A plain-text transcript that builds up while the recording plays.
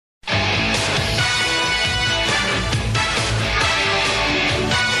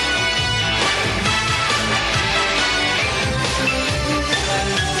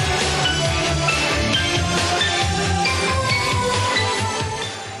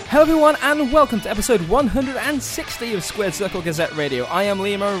Hello everyone and welcome to episode 160 of Squared Circle Gazette Radio. I am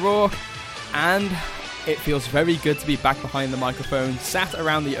Liam O'Rourke and it feels very good to be back behind the microphone, sat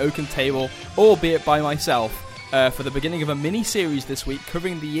around the oaken table, albeit by myself, for the beginning of a mini-series this week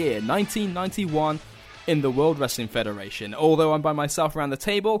covering the year 1991 in the World Wrestling Federation. Although I'm by myself around the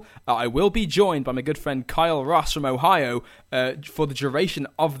table, I will be joined by my good friend Kyle Ross from Ohio for the duration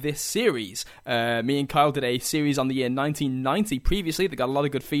of this series. Me and Kyle did a series on the year 1990 previously that got a lot of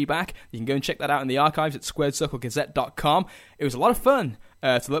good feedback. You can go and check that out in the archives at squaredcirclegazette.com. It was a lot of fun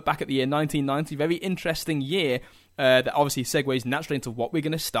to look back at the year 1990, very interesting year. That obviously segues naturally into what we're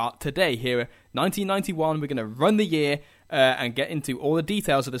going to start today. Here, 1991, we're going to run the year and get into all the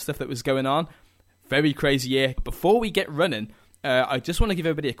details of the stuff that was going on. Very crazy year. Before we get running, I just want to give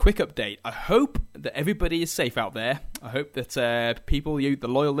everybody a quick update. I hope that everybody is safe out there. I hope that people, you, the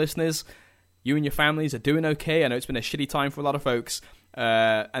loyal listeners, you and your families are doing okay. I know it's been a shitty time for a lot of folks.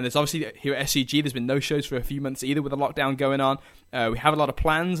 And there's obviously, here at SCG, there's been no shows for a few months either with the lockdown going on. We have a lot of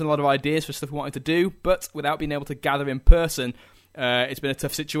plans and a lot of ideas for stuff we wanted to do, but without being able to gather in person, it's been a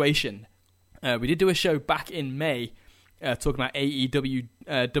tough situation. We did do a show back in May talking about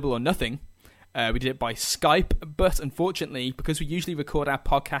AEW Double or Nothing. We did it by Skype, but unfortunately, because we usually record our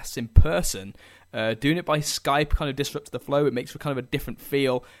podcasts in person, doing it by Skype kind of disrupts the flow. It makes for kind of a different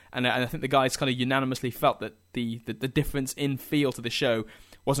feel, and I think the guys kind of unanimously felt that the difference in feel to the show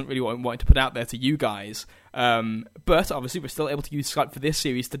wasn't really what we wanted to put out there to you guys. But obviously, we're still able to use Skype for this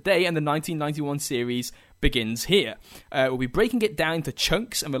series today, and the 1991 series begins here. We'll be breaking it down into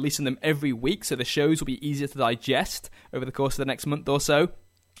chunks and releasing them every week, so the shows will be easier to digest over the course of the next month or so.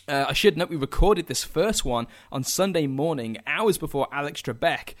 I should note we recorded this first one on Sunday morning, hours before Alex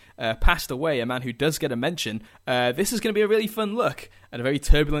Trebek passed away, a man who does get a mention. This is going to be a really fun look at a very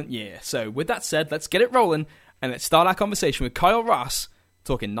turbulent year. So with that said, let's get it rolling, and let's start our conversation with Kyle Ross,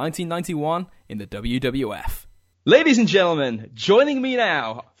 talking 1991 in the WWF. Ladies and gentlemen, joining me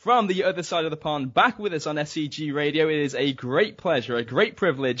now from the other side of the pond, back with us on SCG Radio, it is a great pleasure, a great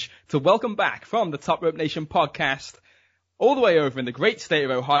privilege to welcome back from the Top Rope Nation podcast, all the way over in the great state of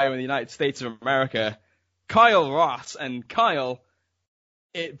Ohio in the United States of America, Kyle Ross. And Kyle,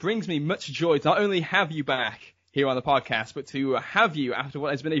 it brings me much joy to not only have you back here on the podcast, but to have you, after what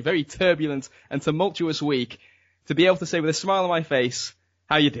has been a very turbulent and tumultuous week, to be able to say with a smile on my face,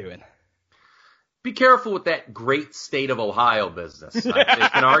 how you doing? Be careful with that great state of Ohio business. I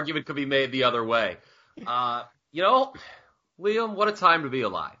think an argument could be made the other way. Liam, what a time to be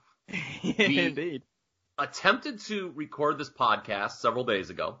alive. Indeed. Attempted to record this podcast several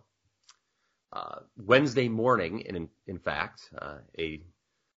days ago, Wednesday morning, in fact, a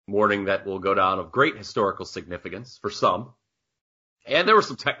morning that will go down of great historical significance for some. And there were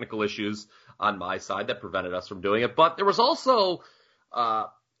some technical issues on my side that prevented us from doing it, but there was also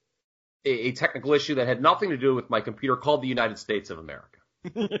a technical issue that had nothing to do with my computer called the United States of America.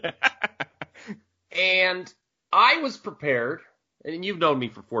 And I was prepared, and you've known me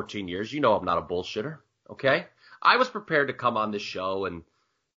for 14 years, you know I'm not a bullshitter. Okay? I was prepared to come on this show and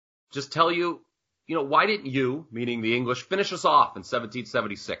just tell you, why didn't you, meaning the English, finish us off in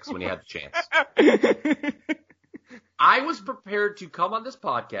 1776 when you had the chance? I was prepared to come on this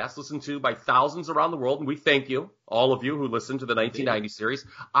podcast, listened to by thousands around the world, and we thank you, all of you who listened to the 1990 series.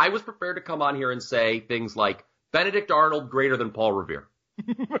 I was prepared to come on here and say things like, Benedict Arnold greater than Paul Revere.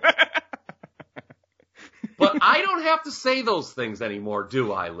 But I don't have to say those things anymore,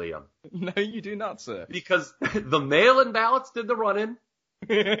 do I, Liam? No, you do not, sir. Because the mail-in ballots did the run-in.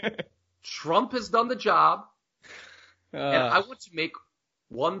 Trump has done the job. And I want to make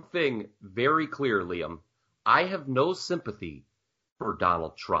one thing very clear, Liam. I have no sympathy for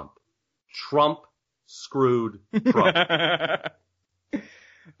Donald Trump. Trump screwed Trump.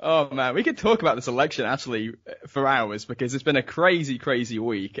 Oh, man, we could talk about this election, actually, for hours, because it's been a crazy, crazy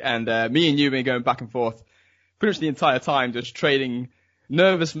week. And me and you have been going back and forth pretty much the entire time, just trading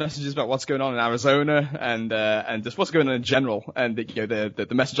nervous messages about what's going on in Arizona and just what's going on in general. And the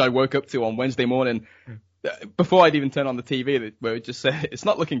message I woke up to on Wednesday morning, before I'd even turn on the TV, where it just said, it's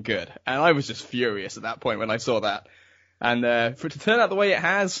not looking good. And I was just furious at that point when I saw that. And for it to turn out the way it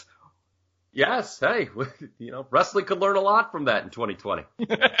has... Yes, hey, wrestling could learn a lot from that in 2020.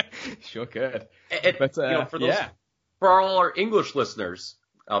 Sure could. But, for all our English listeners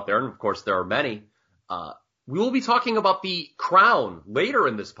out there, and of course there are many, we will be talking about the Crown later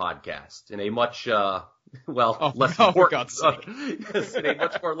in this podcast in a much, less important, yes, in a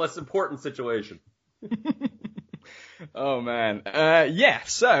much more less important situation. Oh man,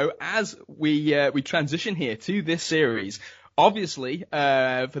 so as we transition here to this series, Obviously,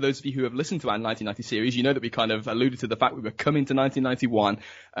 for those of you who have listened to our 1990 series, you know that we kind of alluded to the fact we were coming to 1991,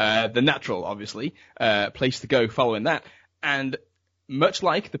 the natural, obviously, place to go following that. And much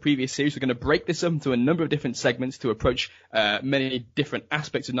like the previous series, we're going to break this up into a number of different segments to approach many different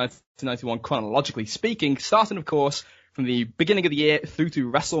aspects of 1991 chronologically speaking, starting, of course, from the beginning of the year through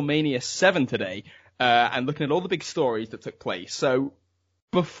to WrestleMania 7 today, and looking at all the big stories that took place. So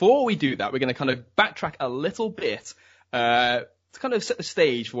before we do that, we're going to kind of backtrack a little bit to kind of set the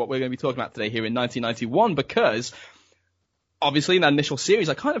stage for what we're going to be talking about today here in 1991, because obviously in that initial series,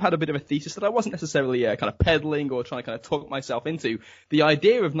 I kind of had a bit of a thesis that I wasn't necessarily kind of peddling or trying to kind of talk myself into. The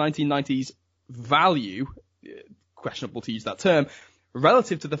idea of 1990's value, questionable to use that term,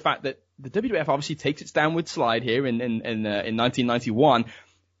 relative to the fact that the WWF obviously takes its downward slide here in 1991.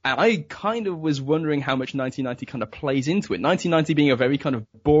 And I kind of was wondering how much 1990 kind of plays into it. 1990 being a very kind of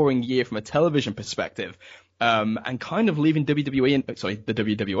boring year from a television perspective, and kind of leaving the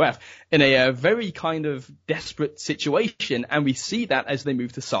WWF in a very kind of desperate situation. And we see that as they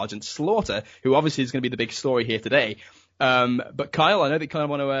move to Sergeant Slaughter, who obviously is going to be the big story here today. But Kyle, I know that you kind of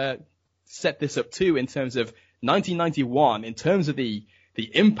want to set this up too in terms of 1991, in terms of the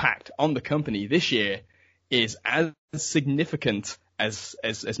impact on the company this year is as significant as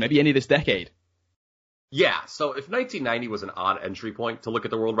maybe any of this decade. Yeah, so if 1990 was an odd entry point to look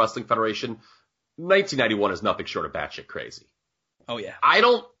at the World Wrestling Federation, 1991 is nothing short of batshit crazy. Oh, yeah. I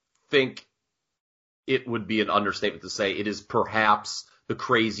don't think it would be an understatement to say it is perhaps the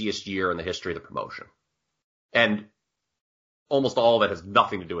craziest year in the history of the promotion. And almost all of it has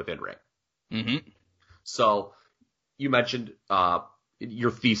nothing to do with in-ring. Mm-hmm. So you mentioned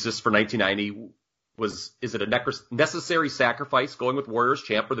your thesis for 1990 was, is it a necessary sacrifice going with Warriors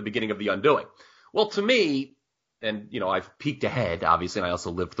Champ for the beginning of the undoing? Well, to me, and, you know, I've peeked ahead, obviously, and I also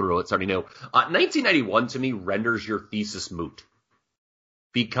lived through it, so I already knew. 1991, to me, renders your thesis moot.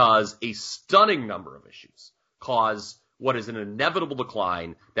 Because a stunning number of issues cause what is an inevitable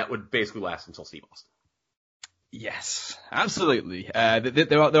decline that would basically last until Steve Austin. Yes, absolutely.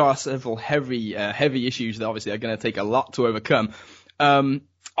 There are several heavy issues that obviously are going to take a lot to overcome.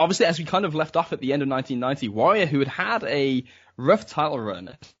 Obviously, as we kind of left off at the end of 1990, Warrior, who had a rough title run,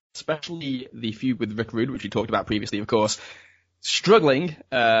 especially the feud with Rick Rude, which we talked about previously, of course, struggling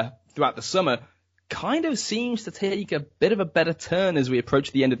throughout the summer, kind of seems to take a bit of a better turn as we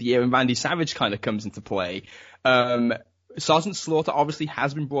approach the end of the year and Randy Savage kind of comes into play. Sergeant Slaughter obviously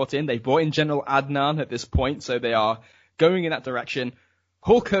has been brought in. They brought in General Adnan at this point, so they are going in that direction.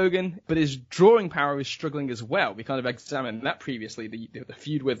 Hulk Hogan, but his drawing power is struggling as well. We kind of examined that previously. The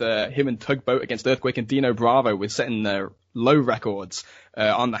feud with him and Tugboat against Earthquake and Dino Bravo was setting low records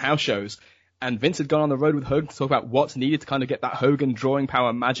on the house shows. And Vince had gone on the road with Hogan to talk about what's needed to kind of get that Hogan drawing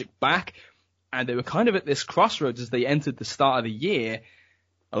power magic back. And they were kind of at this crossroads as they entered the start of the year.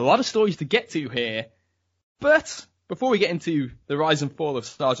 A lot of stories to get to here. But before we get into the rise and fall of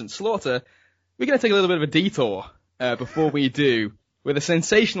Sergeant Slaughter, we're going to take a little bit of a detour before we do, with a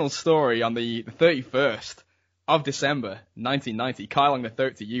sensational story on the 31st of December, 1990. Kyle, I'm going to throw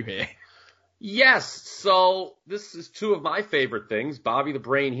it to you here. Yes, so this is two of my favorite things, Bobby the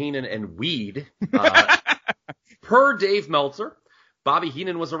Brain Heenan and weed. Per Dave Meltzer, Bobby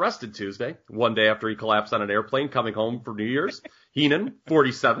Heenan was arrested Tuesday, one day after he collapsed on an airplane coming home for New Year's. Heenan,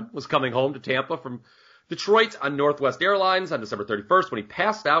 47, was coming home to Tampa from Detroit on Northwest Airlines on December 31st when he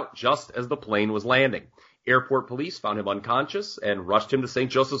passed out just as the plane was landing. Airport police found him unconscious and rushed him to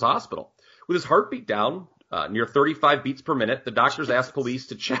St. Joseph's Hospital. With his heartbeat down near 35 beats per minute, the doctors asked police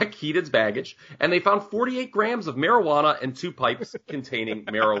to check Heenan's baggage, and they found 48 grams of marijuana and 2 pipes containing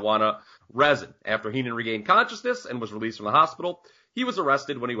marijuana resin. After Heenan regained consciousness and was released from the hospital, he was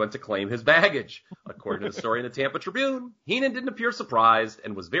arrested when he went to claim his baggage. According to the story in the Tampa Tribune, Heenan didn't appear surprised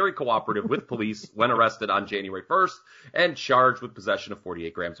and was very cooperative with police when arrested on January 1st and charged with possession of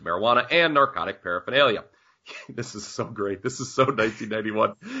 48 grams of marijuana and narcotic paraphernalia. This is so great. This is so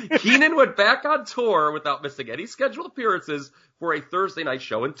 1991. Heenan went back on tour without missing any scheduled appearances for a Thursday night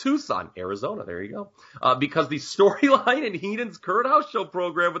show in Tucson, Arizona. There you go. Because the storyline in Heenan's current house show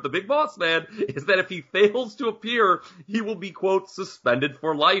program with the Big Boss Man is that if he fails to appear, he will be, quote, suspended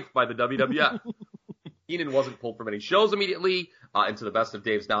for life by the WWF. Heenan wasn't pulled from any shows immediately, and to the best of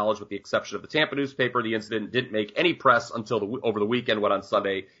Dave's knowledge, with the exception of the Tampa newspaper, the incident didn't make any press until over the weekend, when on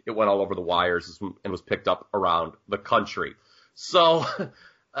Sunday it went all over the wires and was picked up around the country. So,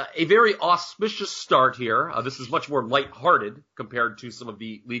 a very auspicious start here. This is much more lighthearted compared to some of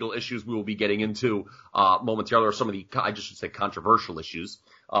the legal issues we will be getting into momentarily, or some of the, I just should say, controversial issues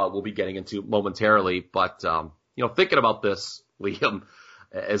we'll be getting into momentarily. But, thinking about this, Liam,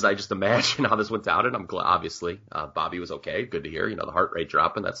 as I just imagine how this went down, and I'm glad, obviously, Bobby was okay. Good to hear. The heart rate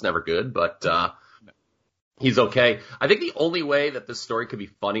dropping, that's never good, but he's okay. I think the only way that this story could be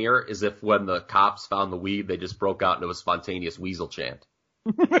funnier is if when the cops found the weed, they just broke out into a spontaneous weasel chant.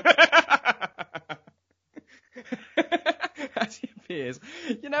 As he appears.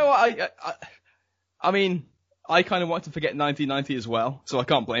 You know what? I mean, I kind of want to forget 1990 as well, so I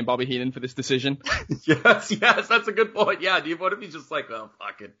can't blame Bobby Heenan for this decision. Yes, that's a good point. Yeah, what if he's just like, oh,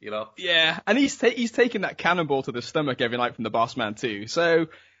 fuck it, Yeah, and he's taking that cannonball to the stomach every night from the boss man too, so,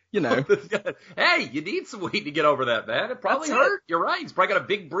 Hey, you need some weed to get over that, man. It probably hurt. You're right. He's probably got a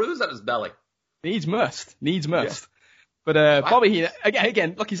big bruise on his belly. Needs must. Yeah. But Bobby Heenan,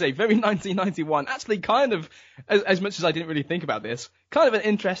 again, like you say, very 1991. Actually, kind of, as much as I didn't really think about this, kind of an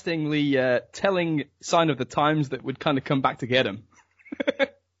interestingly telling sign of the times that would kind of come back to get him.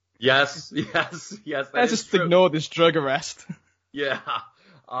 Yes. Let's just ignore this drug arrest. Yeah.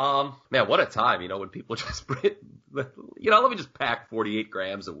 Man, what a time, when people just, let me just pack 48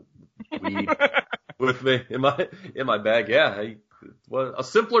 grams of weed with me in my bag. Yeah. Well, a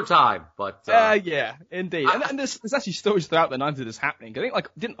simpler time, but yeah, indeed. And there's actually stories throughout the 90s that's happening. I think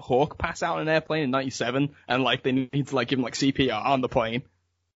didn't Hawk pass out on an airplane in 97 and they need to give him CPR on the plane?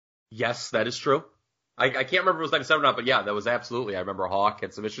 Yes, that is true. I can't remember if it was 97 or not, but yeah, that was absolutely. I remember Hawk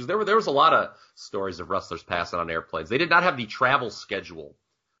had some issues. There was a lot of stories of wrestlers passing on airplanes. They did not have the travel schedule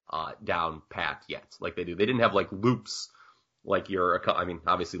down pat yet, like they do. They didn't have loops.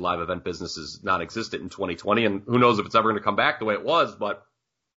 Obviously live event business is non-existent in 2020, and who knows if it's ever going to come back the way it was, but,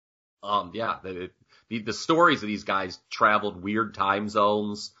 the stories of these guys traveled weird time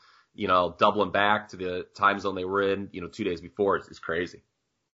zones, doubling back to the time zone they were in, 2 days before is crazy.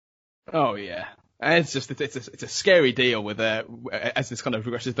 Oh, yeah. And it's a scary deal with, as this kind of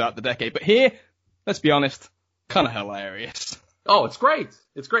progresses throughout the decade, but here, let's be honest, kind of hilarious. Oh, it's great.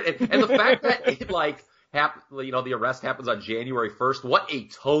 It's great. And the fact that it, the arrest happens on January 1st. What a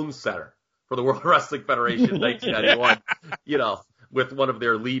tone setter for the World Wrestling Federation in 1991, with one of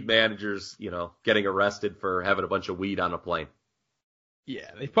their lead managers, getting arrested for having a bunch of weed on a plane.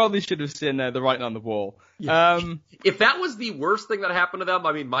 Yeah, they probably should have seen the writing on the wall. Yeah. If that was the worst thing that happened to them,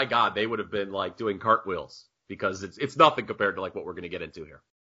 I mean, my God, they would have been doing cartwheels, because it's nothing compared to what we're going to get into here.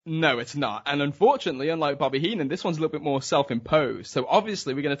 No, it's not. And unfortunately, unlike Bobby Heenan, this one's a little bit more self-imposed. So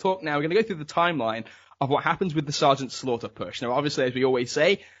obviously, we're going to talk now, we're going to go through the timeline of what happens with the Sergeant Slaughter push. Now, obviously, as we always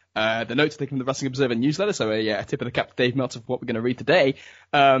say, the notes are taken from the Wrestling Observer newsletter, so a tip of the cap to Dave Meltzer for what we're going to read today.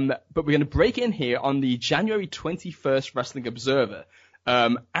 But we're going to break in here on the January 21st Wrestling Observer.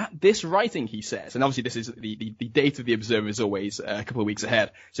 At this writing, he says, and obviously this is the date of the Observer is always a couple of weeks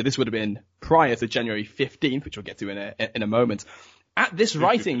ahead, so this would have been prior to January 15th, which we'll get to in a moment. At this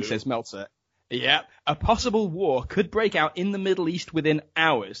writing, says Meltzer, a possible war could break out in the Middle East within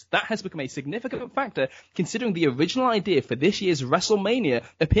hours. That has become a significant factor, considering the original idea for this year's WrestleMania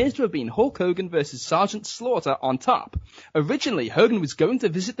appears to have been Hulk Hogan versus Sergeant Slaughter on top. Originally, Hogan was going to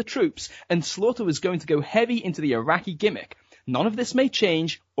visit the troops, and Slaughter was going to go heavy into the Iraqi gimmick. None of this may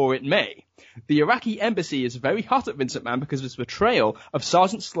change, or it may. The Iraqi embassy is very hot at Vince McMahon because of his betrayal of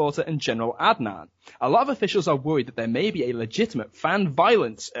Sergeant Slaughter and General Adnan. A lot of officials are worried that there may be a legitimate fan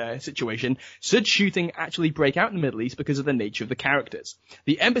violence situation should shooting actually break out in the Middle East because of the nature of the characters.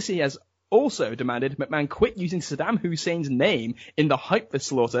 The embassy has also demanded McMahon quit using Saddam Hussein's name in the hype for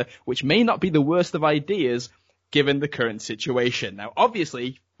Slaughter, which may not be the worst of ideas given the current situation. Now,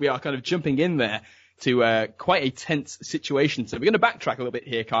 obviously, we are kind of jumping in there to quite a tense situation. So we're going to backtrack a little bit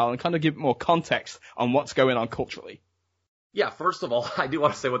here, Kyle, and kind of give more context on what's going on culturally. Yeah, first of all, I do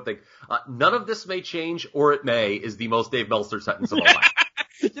want to say one thing. None of this may change, or it may, is the most Dave Meltzer sentence of all time.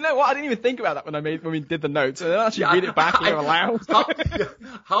 You know what? I didn't even think about that when we did the notes. I didn't actually read it back here aloud.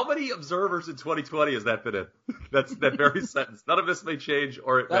 How many observers in 2020 has that been in? That's that very sentence. None of this may change,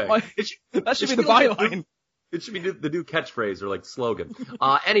 or it may. That should be the byline. It should be the new catchphrase or slogan.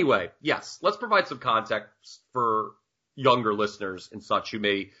 Anyway, yes, let's provide some context for younger listeners and such who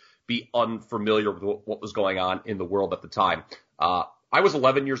may be unfamiliar with what was going on in the world at the time. I was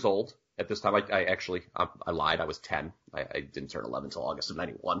 11 years old at this time. I lied. I was 10. I didn't turn 11 until August of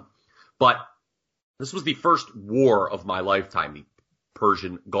 91. But this was the first war of my lifetime, the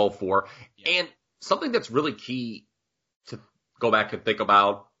Persian Gulf War. Yeah. And something that's really key to go back and think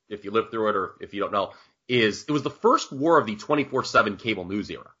about if you lived through it or if you don't know, is it was the first war of the 24/7 cable news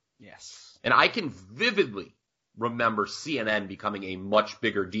era. Yes. And I can vividly remember CNN becoming a much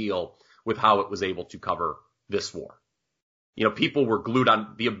bigger deal with how it was able to cover this war. People were glued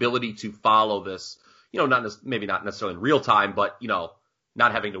on the ability to follow this, maybe not necessarily in real time, but,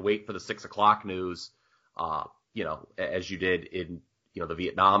 not having to wait for the 6 o'clock news, as you did the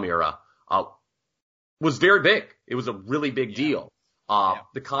Vietnam era, was very big. It was a really big deal.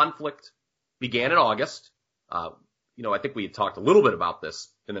 The conflict began in August. I think we had talked a little bit about this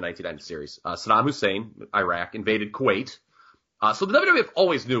in the 1990 series. Saddam Hussein, Iraq, invaded Kuwait. So the WWF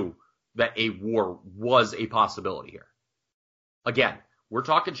always knew that a war was a possibility here. Again, we're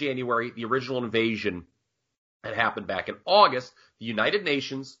talking January. The original invasion had happened back in August. The United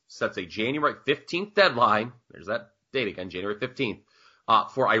Nations sets a January 15th deadline. There's that date again, January 15th,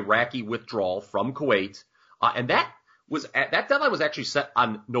 for Iraqi withdrawal from Kuwait. And that deadline was actually set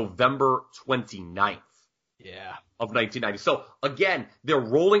on November 29th. Yeah. Of 1990. So again, they're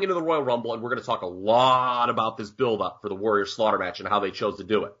rolling into the Royal Rumble, and we're going to talk a lot about this build-up for the Warrior Slaughter match and how they chose to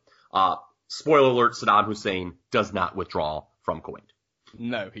do it. Spoiler alert, Saddam Hussein does not withdraw from Kuwait.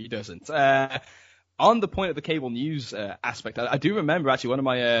 No, he doesn't. On the point of the cable news aspect, I do remember actually one of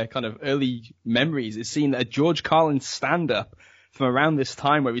my kind of early memories is seeing a George Carlin stand-up from around this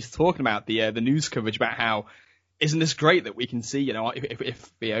time where he's talking about the news coverage about how isn't this great that we can see,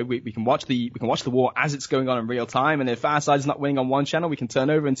 if we can watch the war as it's going on in real time, and if our side's not winning on one channel, we can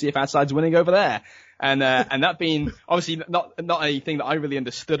turn over and see if our side's winning over there. And that being obviously not anything that I really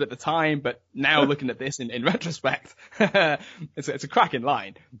understood at the time, but now looking at this in retrospect, it's a cracking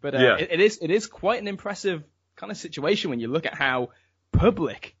line. But it is quite an impressive kind of situation when you look at how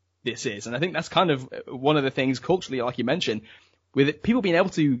public this is, and I think that's kind of one of the things culturally, like you mentioned, with it, people being able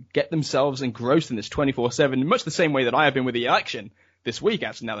to get themselves engrossed in this 24/7, much the same way that I have been with the election this week,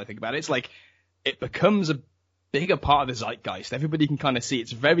 actually, now that I think about it. It's like, it becomes a bigger part of the zeitgeist. Everybody can kind of see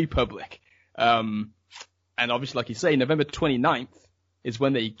it's very public. And obviously, like you say, November 29th is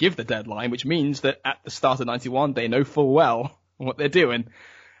when they give the deadline, which means that at the start of 91, they know full well what they're doing.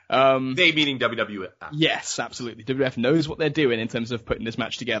 They meaning WWF. Yes, absolutely. WWF knows what they're doing in terms of putting this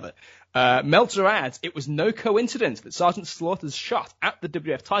match together. Meltzer adds, it was no coincidence that Sergeant Slaughter's shot at the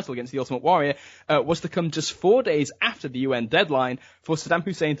WWF title against the Ultimate Warrior was to come just 4 days after the UN deadline for Saddam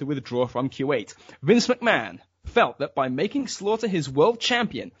Hussein to withdraw from Kuwait. Vince McMahon felt that by making Slaughter his world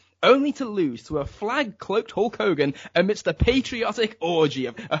champion, only to lose to a flag-cloaked Hulk Hogan amidst a patriotic orgy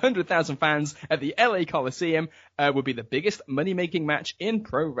of 100,000 fans at the LA Coliseum, would be the biggest money-making match in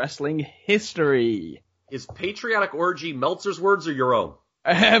pro wrestling history. Is patriotic orgy Meltzer's words or your own?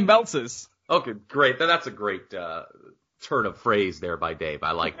 Meltzer's. Okay, great. That's a great turn of phrase there by Dave.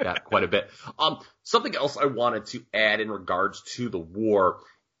 I like that quite a bit. Something else I wanted to add in regards to the war.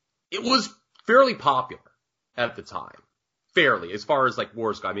 It was fairly popular at the time. Fairly, as far as like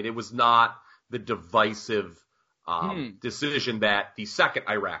wars go. I mean, it was not the divisive decision that the second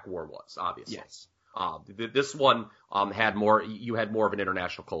Iraq war was, obviously. Yes. This one had more. You had more of an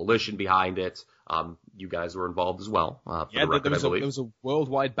international coalition behind it. You guys were involved as well. There was a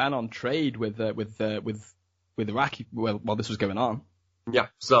worldwide ban on trade with Iraq while this was going on. Yeah.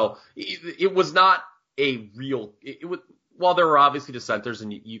 So it was not a real. It was. While there were obviously dissenters,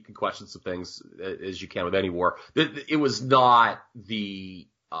 and you can question some things as you can with any war, it was not the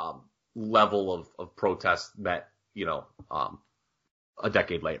level of protest that, a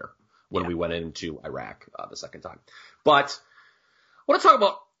decade later when we went into Iraq the second time. But I want to talk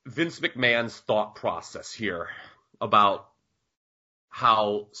about Vince McMahon's thought process here about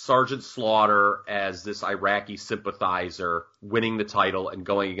how Sergeant Slaughter, as this Iraqi sympathizer, winning the title and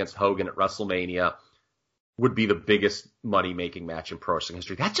going against Hogan at WrestleMania, would be the biggest money-making match in pro wrestling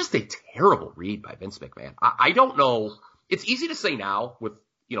history. That's just a terrible read by Vince McMahon. I don't know. It's easy to say now with,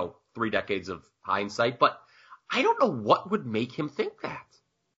 3 decades of hindsight, but I don't know what would make him think that.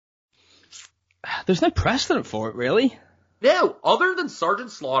 There's no precedent for it, really. No, other than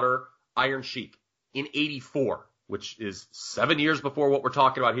Sergeant Slaughter, Iron Sheik in 84, which is 7 years before what we're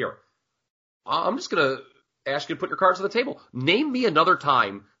talking about here. I'm just going to ask you to put your cards on the table. Name me another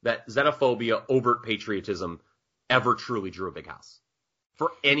time that xenophobia, overt patriotism ever truly drew a big house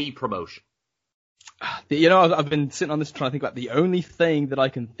for any promotion. I've been sitting on this trying to think about the only thing that I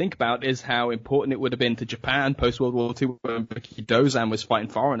can think about is how important it would have been to Japan post-World War II when Rikidozan was fighting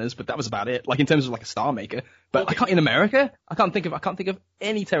foreigners, but that was about it. Like in terms of like a star maker. But in America, I can't think of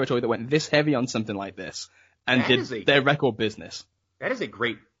any territory that went this heavy on something like this and did their record business. That is a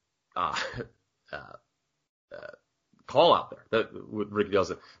great call out there with Ricky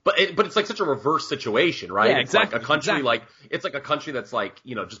Dawson. But it's like such a reverse situation, right? Yeah, exactly. It's like a country it's like a country that's like,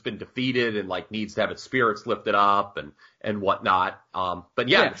 just been defeated and like needs to have its spirits lifted up and whatnot. But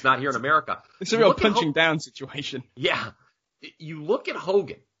it's not here in America. It's a real punching down situation. Yeah. You look at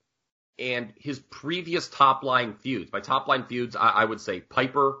Hogan and his previous top line feuds. By top line feuds, I would say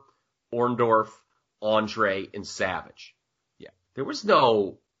Piper, Orndorff, Andre, and Savage. Yeah. There was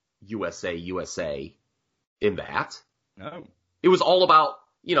no USA in that. No. It was all about,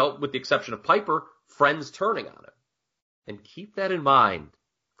 with the exception of Piper, friends turning on him. And keep that in mind,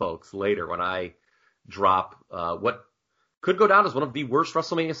 folks, later when I drop what could go down as one of the worst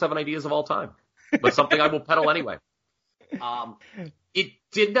WrestleMania 7 ideas of all time, but something I will peddle anyway. It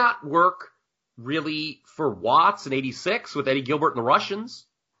did not work really for Watts in '86 with Eddie Gilbert and the Russians.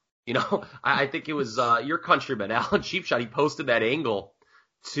 I think it was your countryman, Alan Cheapshot. He posted that angle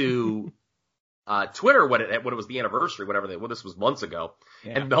to Twitter when it was the anniversary, this was months ago.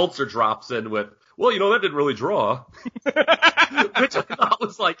 Yeah. And Meltzer drops in with, well, that didn't really draw. Which I thought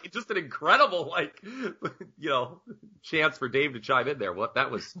was just an incredible, chance for Dave to chime in there.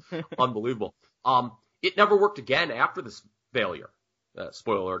 That was unbelievable. It never worked again after this failure.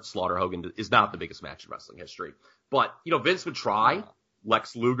 Spoiler alert, Slaughter Hogan is not the biggest match in wrestling history. But, Vince would try.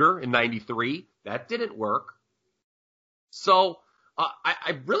 Lex Luger in '93. That didn't work. So,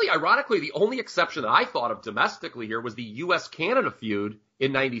 I really, ironically, the only exception that I thought of domestically here was the U.S.-Canada feud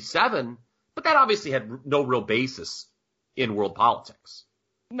in '97, but that obviously had no real basis in world politics.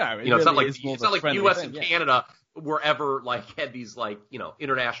 No, it's not like the U.S. and Canada were ever had these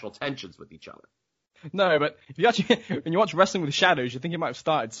international tensions with each other. No, but if you when you watch Wrestling with the Shadows, you think it might have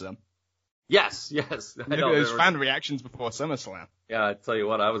started some. Yes. Look at those fan reactions before SummerSlam. Yeah, I tell you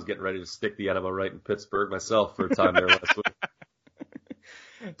what, I was getting ready to stick the enema right in Pittsburgh myself for a time there last week.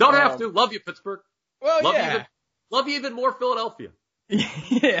 Don't have to. Love you, Pittsburgh. Well, love you even more, Philadelphia.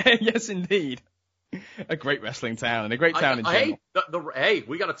 Yeah, yes, indeed. A great wrestling town and a great town in general. Hey,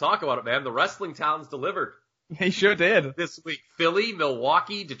 we got to talk about it, man. The wrestling towns delivered. They sure did. This week, Philly,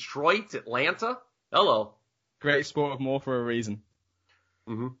 Milwaukee, Detroit, Atlanta. Hello. Great sport of more for a reason.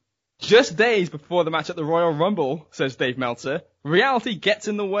 Mm-hmm. Just days before the match at the Royal Rumble, says Dave Meltzer, reality gets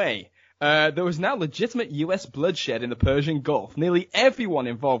in the way. There was now legitimate US bloodshed in the Persian Gulf. Nearly everyone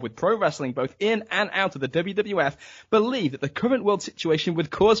involved with pro wrestling, both in and out of the WWF, believed that the current world situation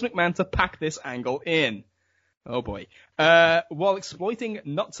would cause McMahon to pack this angle in. Oh boy. While exploiting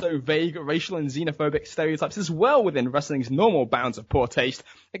not so vague racial and xenophobic stereotypes as well within wrestling's normal bounds of poor taste,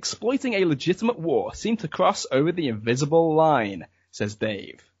 exploiting a legitimate war seemed to cross over the invisible line, says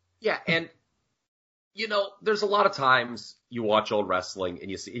Dave. Yeah, and, there's a lot of times you watch old wrestling and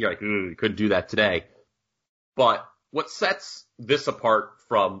you're like, you couldn't do that today. But what sets this apart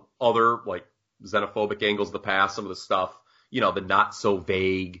from other, xenophobic angles of the past, some of the stuff, the not so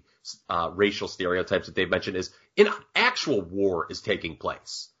vague racial stereotypes that they've mentioned is an actual war is taking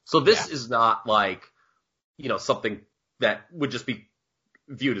place. So this is not something that would just be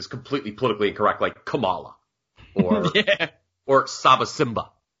viewed as completely politically incorrect, like Kamala or or Saba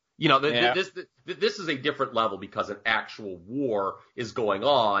Simba. This is a different level because an actual war is going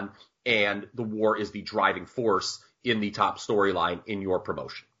on and the war is the driving force in the top storyline in your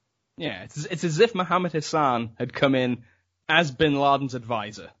promotion. Yeah, it's as if Muhammad Hassan had come in as Bin Laden's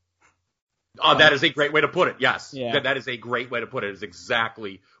advisor. Oh, that is a great way to put it, yes. Yeah. That is a great way to put it. It is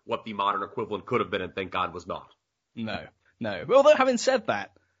exactly what the modern equivalent could have been, and thank God was not. No. Although, having said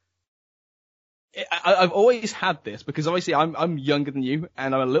that, I've always had this, because obviously I'm younger than you,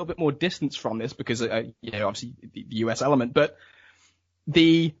 and I'm a little bit more distanced from this because, obviously the US element, but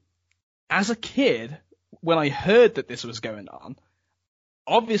as a kid, when I heard that this was going on,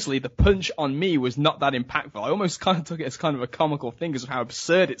 obviously the punch on me was not that impactful. I almost kind of took it as kind of a comical thing because of how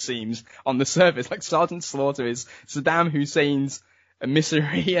absurd it seems on the surface. Like Sergeant Slaughter is Saddam Hussein's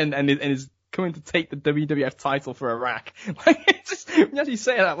emissary and is coming to take the WWF title for Iraq. When you actually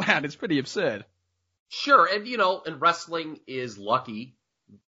say it out loud, it's pretty absurd. Sure, and and wrestling is lucky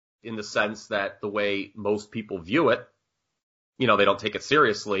in the sense that the way most people view it, they don't take it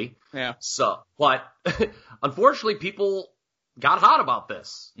seriously. Yeah. So, but unfortunately, people got hot about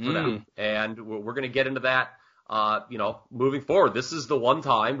this for them, and we're going to get into that. Moving forward, this is the one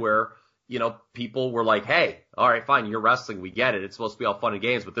time where people were like, "Hey, all right, fine, you're wrestling, we get it. It's supposed to be all fun and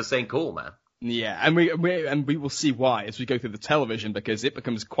games, but this ain't cool, man." Yeah, and we will see why as we go through the television, because it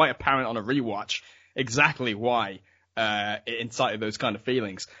becomes quite apparent on a rewatch exactly why it incited those kind of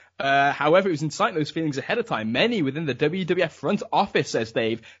feelings. However, it was inciting those feelings ahead of time. Many within the WWF front office, says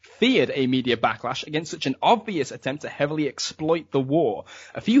Dave, feared a media backlash against such an obvious attempt to heavily exploit the war.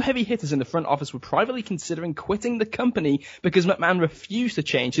 A few heavy hitters in the front office were privately considering quitting the company because McMahon refused to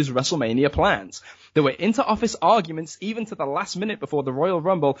change his WrestleMania plans. There were inter-office arguments even to the last minute before the Royal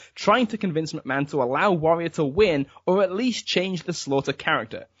Rumble, trying to convince McMahon to allow Warrior to win or at least change the Slaughter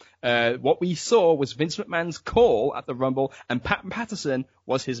character. What we saw was Vince McMahon's call at the Rumble, and Pat Patterson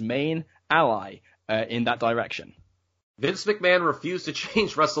was his main ally in that direction. Vince McMahon refused to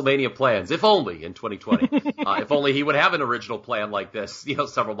change WrestleMania plans, if only in 2020. If only he would have an original plan like this,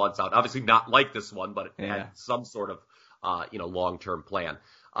 several months out. Obviously not like this one, but it had some sort of long-term plan.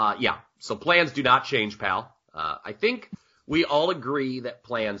 So plans do not change, pal. I think we all agree that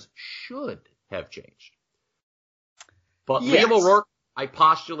plans should have changed. But yes. Liam O'Rourke, I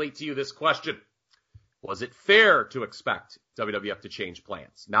postulate to you this question. Was it fair to expect WWF to change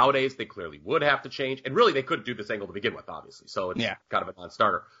plans? Nowadays, they clearly would have to change. And really, they couldn't do this angle to begin with, obviously. So it's kind of a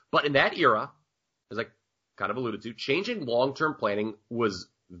non-starter. But in that era, as I kind of alluded to, changing long-term planning was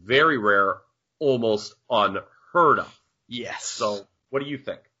very rare, almost unheard of. Yes. So what do you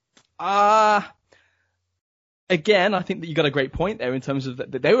think? Again, I think that you got a great point there in terms of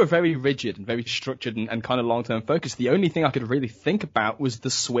that they were very rigid and very structured and kind of long-term focused. The only thing I could really think about was the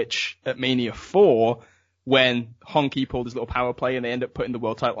switch at Mania 4 when Honky pulled his little power play and they ended up putting the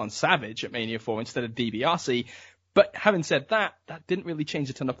world title on Savage at Mania 4 instead of DiBiase. But having said that, that didn't really change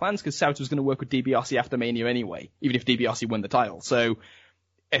a ton of plans because Savage was going to work with DiBiase after Mania anyway, even if DiBiase won the title. So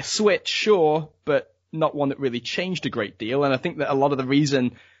a switch, sure, but not one that really changed a great deal. And I think that a lot of the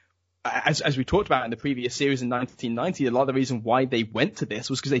reason, as we talked about in the previous series in 1990, a lot of the reason why they went to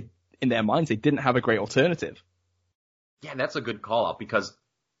this was because in their minds, they didn't have a great alternative. Yeah, that's a good call out because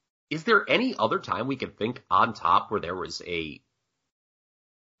is there any other time we can think on top where there was a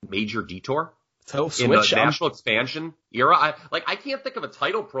major detour? Total switch. In the national expansion era? I can't think of a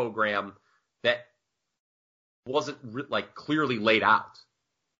title program that wasn't clearly laid out.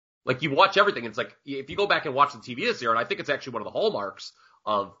 Like you watch everything, it's like if you go back and watch the TV this year, and I think it's actually one of the hallmarks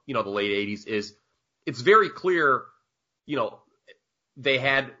of, the late 80s is it's very clear, they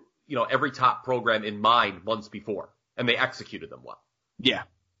had, every top program in mind months before and they executed them well. Yeah.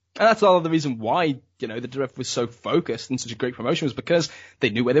 And that's all of the reason why, the WWF was so focused and such a great promotion was because they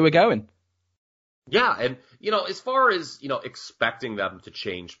knew where they were going. Yeah. And, as far as, expecting them to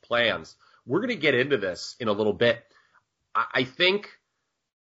change plans, we're going to get into this in a little bit. I think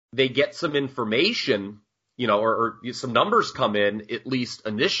they get some information, or some numbers come in, at least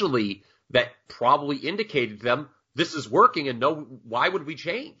initially, that probably indicated to them this is working and why would we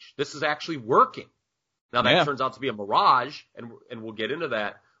change? This is actually working. Now that turns out to be a mirage, and we'll get into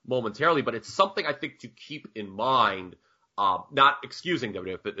that momentarily, but it's something I think to keep in mind, not excusing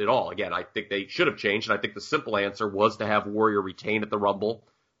WWF at all. Again, I think they should have changed, and I think the simple answer was to have Warrior retain at the Rumble,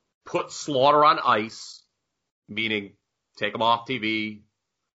 put Slaughter on ice, meaning take him off TV,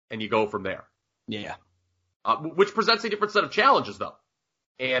 and you go from there. Yeah. Which presents a different set of challenges, though.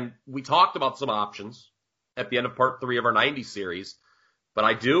 And we talked about some options at the end of part 3 of our 90 series. But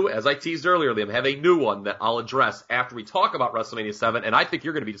I do, as I teased earlier, Liam, have a new one that I'll address after we talk about WrestleMania 7, and I think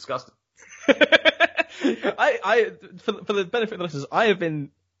you're going to be disgusted. For the benefit of the listeners, I have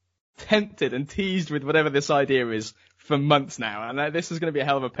been tempted and teased with whatever this idea is for months now, and this is going to be a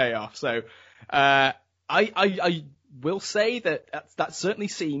hell of a payoff. So I will say that certainly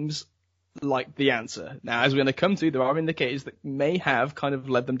seems like the answer. Now, as we're going to come to, there are indicators that may have kind of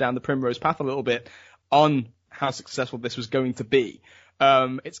led them down the primrose path a little bit on how successful this was going to be.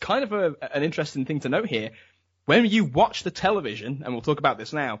 It's kind of an interesting thing to note here. When you watch the television, and we'll talk about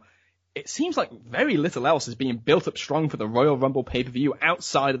this now, it seems like very little else is being built up strong for the Royal Rumble pay-per-view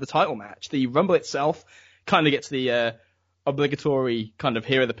outside of the title match. The Rumble itself kind of gets the obligatory kind of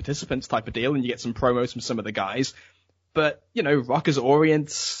here are the participants type of deal, and you get some promos from some of the guys. But, Rockers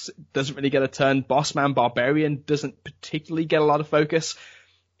Orient doesn't really get a turn. Bossman Barbarian doesn't particularly get a lot of focus.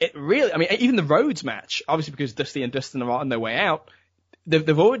 Even the Rhodes match, obviously because Dusty and Dustin are on their way out,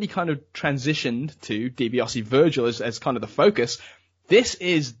 they've already kind of transitioned to DiBiase Virgil as kind of the focus. This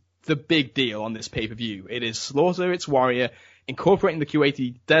is the big deal on this pay-per-view. It is Slaughter, it's Warrior, incorporating the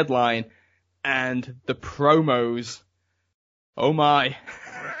Q80 deadline, and the promos. Oh my.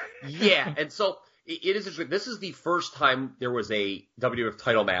 Yeah, and so it is interesting. This is the first time there was a WWF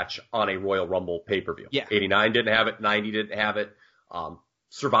title match on a Royal Rumble pay-per-view. Yeah. 89 didn't have it, 90 didn't have it.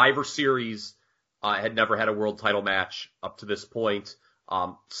 Survivor Series had never had a world title match up to this point.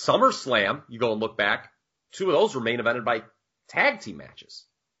 SummerSlam, you go and look back, 2 of those were main evented by tag team matches.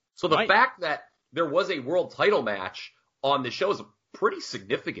 So the fact that there was a world title match on the show is a pretty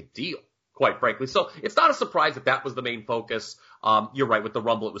significant deal, quite frankly. So it's not a surprise that was the main focus. You're right, with the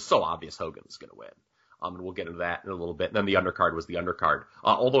Rumble, it was so obvious Hogan was going to win. And we'll get into that in a little bit. And then the undercard was the undercard.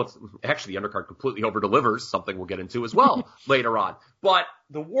 Although it's actually the undercard completely over-delivers, something we'll get into as well later on. But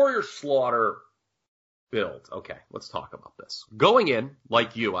the Warrior Slaughter build. Okay, let's talk about this. Going in,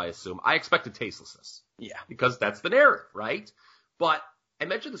 like you, I assume, I expected tastelessness. Yeah. Because that's the narrative, right? But I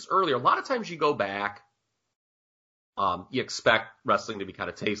mentioned this earlier. A lot of times you go back, you expect wrestling to be kind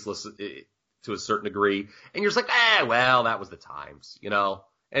of tasteless to a certain degree. And you're just like, well, that was the times, And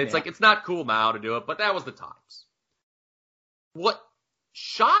it's like, it's not cool now to do it, but that was the times. What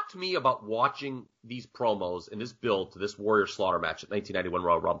shocked me about watching these promos and this build to this Warrior Slaughter match at 1991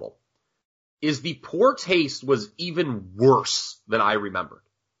 Royal Rumble is the poor taste was even worse than I remembered,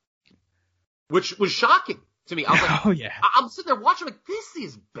 which was shocking to me. I was like, oh yeah, I'm sitting there watching like, this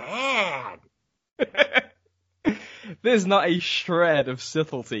is bad. There's not a shred of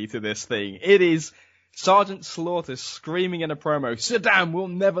subtlety to this thing. It is Sergeant Slaughter screaming in a promo, Saddam will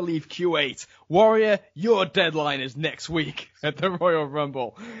never leave Q8. Warrior, your deadline is next week at the Royal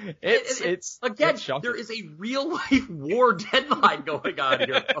Rumble. It's shocking. There is a real life war deadline going on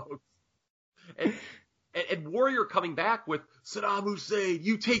here, folks. And Warrior coming back with Saddam Hussein,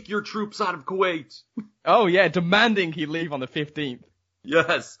 you take your troops out of Kuwait. Oh yeah, demanding he leave on the 15th.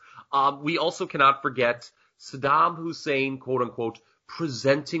 Yes. We also cannot forget Saddam Hussein, quote unquote,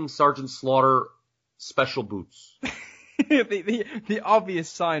 presenting Sergeant Slaughter special boots. the obvious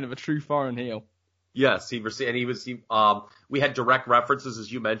sign of a true foreign heel. Yes, we had direct references,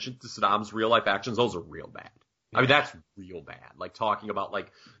 as you mentioned, to Saddam's real life actions. Those are real bad. I mean, that's real bad. Like talking about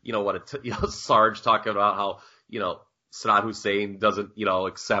Sarge talking about how, Saddam Hussein doesn't,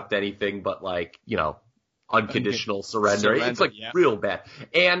 accept anything but unconditional surrender. It's real bad.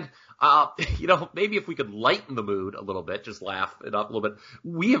 And, maybe if we could lighten the mood a little bit, just laugh it up a little bit,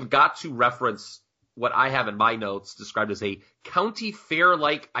 we have got to reference what I have in my notes described as a county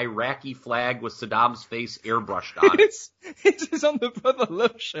fair-like Iraqi flag with Saddam's face airbrushed on it. It is on the Brother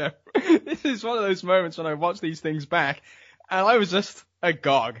Love show. This is one of those moments when I watch these things back, and I was just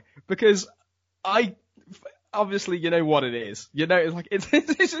agog, because obviously, you know what it is.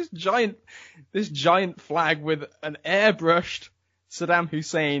 It's this giant flag with an airbrushed Saddam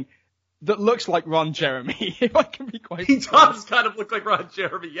Hussein that looks like Ron Jeremy, if I can be quite He does kind of look like Ron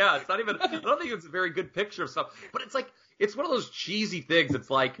Jeremy, yeah. It's not even, I don't think it's a very good picture of stuff, but it's one of those cheesy things.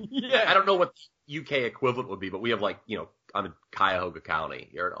 It's like, yeah. I don't know what the UK equivalent would be, but we have I'm in Cuyahoga County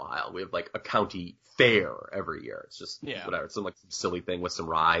here in Ohio. We have a county fair every year. It's just, whatever. It's some silly thing with some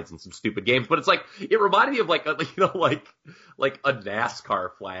rides and some stupid games, but it's it reminded me of a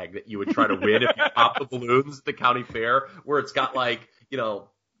NASCAR flag that you would try to win if you pop the balloons at the county fair, where it's got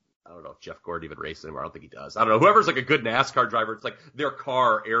I don't know if Jeff Gordon even races anymore. I don't think he does. I don't know. Whoever's a good NASCAR driver, it's their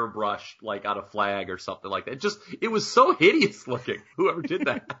car airbrushed on a flag or something like that. It was so hideous looking. Whoever did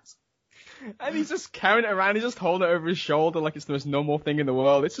that. And he's just carrying it around. He's just holding it over his shoulder like it's the most normal thing in the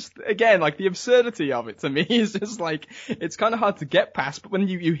world. It's just, again, the absurdity of it to me is just it's kind of hard to get past. But when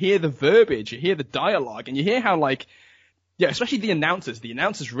you hear the verbiage, you hear the dialogue, and you hear how especially the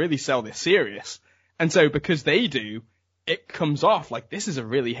announcers really sell this serious. And so because they do, it comes off like this is a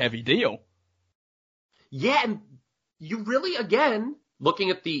really heavy deal. Yeah, and you really, again, looking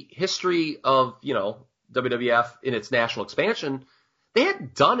at the history of, WWF in its national expansion, they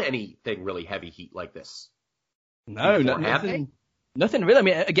hadn't done anything really heavy heat like this. No, nothing really. I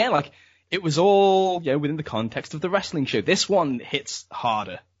mean, again, it was all, within the context of the wrestling show. This one hits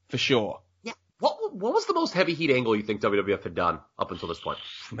harder, for sure. Yeah. What was the most heavy heat angle you think WWF had done up until this point?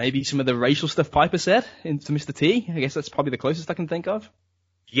 Maybe some of the racial stuff Piper said to Mr. T. I guess that's probably the closest I can think of.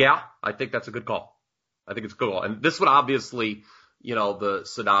 Yeah, I think that's a good call. I think it's a good call. And this would obviously, the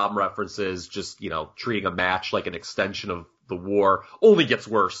Saddam references, just, treating a match like an extension of the war, only gets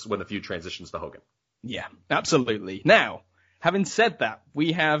worse when the feud transitions to Hogan. Yeah, absolutely. Now, having said that,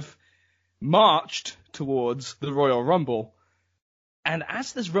 we have marched towards the Royal Rumble. And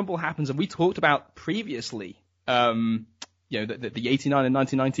as this Rumble happens, and we talked about previously, the 89 and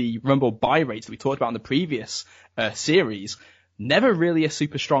 1990 Rumble buy rates that we talked about in the previous series, never really a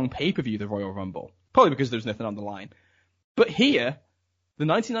super strong pay-per-view, the Royal Rumble. Probably because there's nothing on the line. But here, the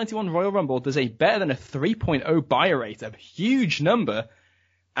 1991 Royal Rumble does a better than a 3.0 buy rate, a huge number.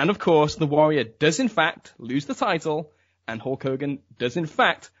 And of course, the Warrior does in fact lose the title, and Hulk Hogan does in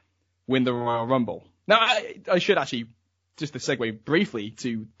fact win the Royal Rumble. Now, I should actually, just to segue briefly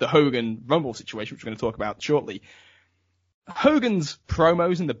to the Hogan Rumble situation, which we're going to talk about shortly. Hogan's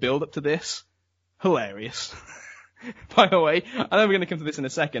promos in the build-up to this, hilarious. By the way, I know we're going to come to this in a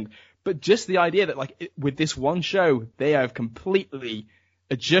second, but just the idea that, with this one show, they have completely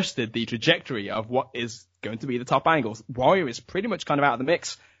adjusted the trajectory of what is going to be the top angles. Warrior is pretty much kind of out of the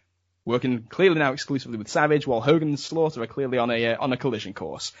mix, working clearly now exclusively with Savage, while Hogan and Slaughter are clearly on a collision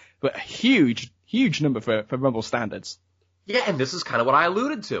course. But a huge number for Rumble standards. Yeah, and this is kind of what I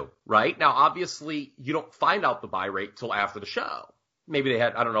alluded to, right? Now, obviously, you don't find out the buy rate till after the show. Maybe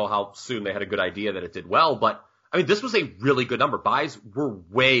I don't know how soon they had a good idea that it did well, but, I mean, this was a really good number. Buys were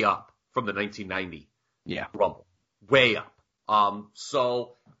way up from the 1990 Rumble. Way up.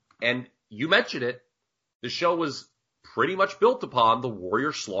 And you mentioned it, the show was pretty much built upon the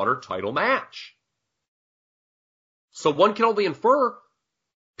Warrior Slaughter title match. So one can only infer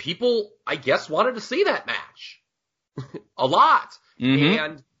people, I guess, wanted to see that match a lot. Mm-hmm.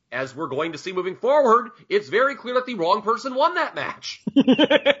 And as we're going to see moving forward, it's very clear that the wrong person won that match.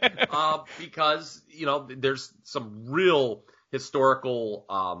 Because, there's some real historical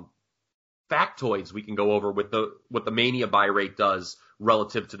factoids we can go over with what the Mania buy rate does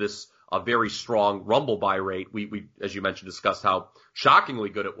relative to this very strong Rumble buy rate. We, as you mentioned, discussed how shockingly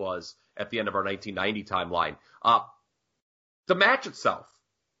good it was at the end of our 1990 timeline. The match itself,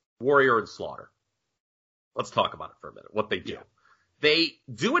 Warrior and Slaughter. Let's talk about it for a minute, what they do. Yeah. They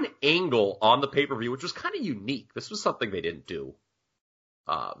do an angle on the pay-per-view, which was kind of unique. This was something they didn't do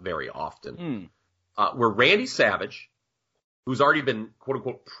very often. Where Randy Savage, who's already been,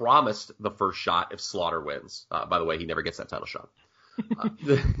 quote-unquote, promised the first shot if Slaughter wins. By the way, he never gets that title shot.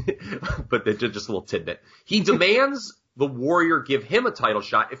 But just a little tidbit. He demands the Warrior give him a title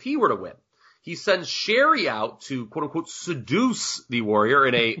shot if he were to win. He sends Sherry out to, quote-unquote, seduce the Warrior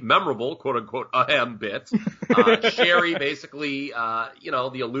in a memorable, quote-unquote, ahem bit. Sherry basically,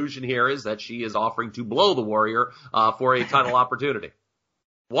 the illusion here is that she is offering to blow the Warrior for a title opportunity.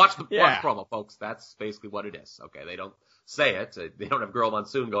 Watch the promo, folks. That's basically what it is. Okay, they don't say it. They don't have Girl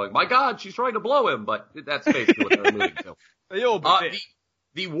Monsoon going, my God, she's trying to blow him, but that's basically what they're alluding to. They all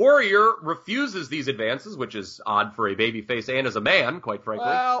The Warrior refuses these advances, which is odd for a babyface and as a man, quite frankly.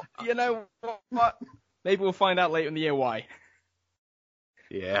 Well, you know what? Maybe we'll find out later in the year why.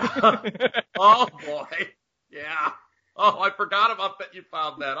 Yeah. Oh, boy. Yeah. Oh, I forgot about that you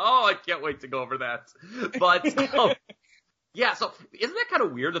found that. Oh, I can't wait to go over that. But, yeah, so isn't that kind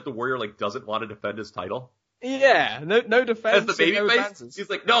of weird that the Warrior, doesn't want to defend his title? Yeah, no defense. As the babyface, he's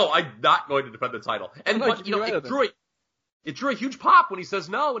like, no, I'm not going to defend the title. And, it drew a huge pop when he says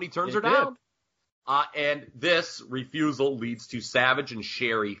no, and he turns her down. And this refusal leads to Savage and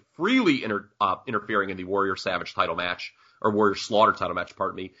Sherry freely interfering in the Warrior Savage title match, or Warrior Slaughter title match,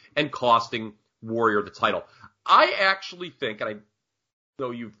 pardon me, and costing Warrior the title. I actually think, and I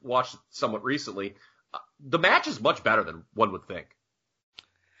know you've watched it somewhat recently, the match is much better than one would think.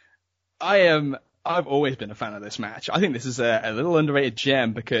 I've always been a fan of this match. I think this is a little underrated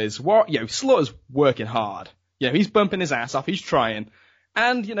gem because Slaughter's working hard. He's bumping his ass off. He's trying.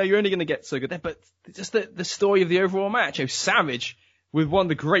 And, you're only going to get so good there. But just the story of the overall match. Savage with one of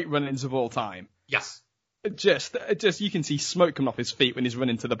the great run-ins of all time. Yes. Just you can see smoke coming off his feet when he's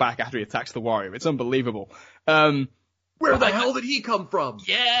running to the back after he attacks the Warrior. It's unbelievable. Where the hell did he come from?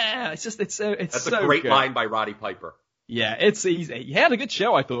 Yeah. That's a great line by Roddy Piper. Yeah. He had a good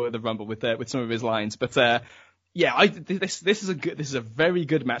show, I thought, at the Rumble with some of his lines. But, this is a very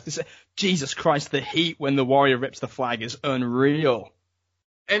good match. Jesus Christ, the heat when the Warrior rips the flag is unreal.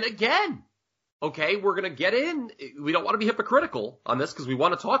 And again, okay, we're gonna get in. We don't want to be hypocritical on this because we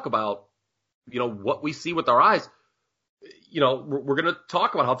want to talk about, what we see with our eyes. We're gonna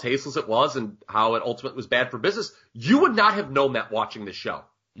talk about how tasteless it was and how it ultimately was bad for business. You would not have known that watching the show.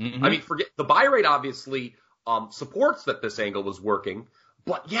 Mm-hmm. I mean, forget the buy rate. Obviously, supports that this angle was working,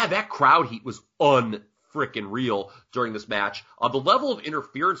 but yeah, that crowd heat was freaking real during this match. The level of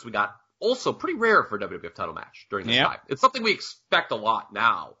interference we got also pretty rare for a WWF title match during this time. It's something we expect a lot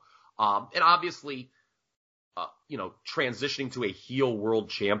now. And obviously, transitioning to a heel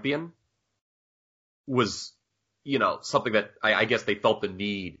world champion was, something that I guess they felt the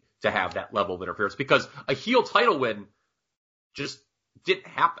need to have that level of interference because a heel title win just didn't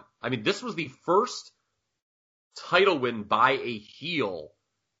happen. I mean, this was the first title win by a heel,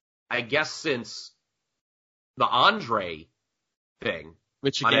 I guess, since the Andre thing.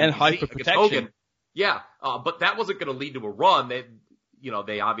 Which again, hyper protection. Yeah, but that wasn't going to lead to a run.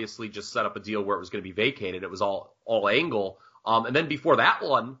 They obviously just set up a deal where it was going to be vacated. It was all angle. And then before that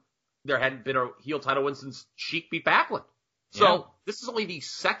one, there hadn't been a heel title win since Sheik beat Backlund. So this is only the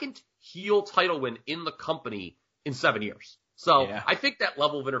second heel title win in the company in 7 years. So I think that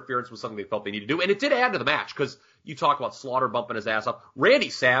level of interference was something they felt they needed to do. And it did add to the match because you talk about Slaughter bumping his ass up. Randy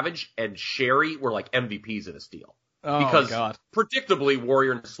Savage and Sherry were like MVPs in this deal. Oh, because God. Predictably,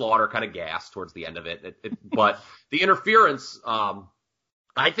 Warrior and Slaughter kind of gassed towards the end of it. But the interference,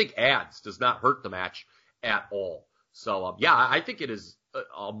 I think does not hurt the match at all. So, I think it is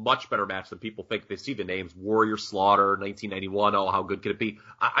a much better match than people think. They see the names Warrior, Slaughter, 1991. Oh, how good could it be?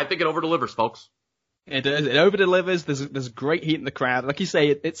 I think it over-delivers, folks. It does. It over-delivers. There's great heat in the crowd. Like you say,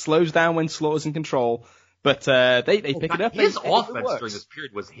 it slows down when Slaughter's in control. But they pick it up. His offense during this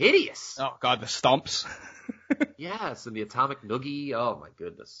period was hideous. Oh, God, the stomps. Yes, and the atomic noogie. Oh my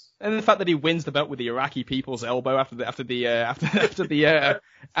goodness! And the fact that he wins the belt with the Iraqi people's elbow after the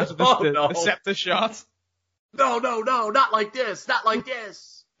scepter shot. No, not like this. Not like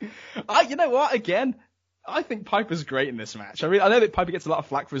this. You know what? Again, I think Piper's great in this match. I know that Piper gets a lot of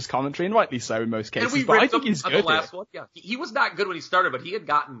flack for his commentary, and rightly so in most cases. And we but I ripped think him he's on good. The last one. Yeah, he was not good when he started, but he had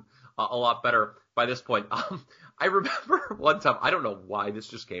gotten a lot better by this point. I remember one time, I don't know why this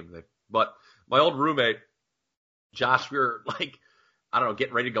just came to me, but my old roommate, Josh, we were like, I don't know,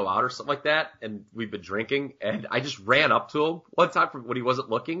 getting ready to go out or something like that, and we've been drinking, and I just ran up to him one time when he wasn't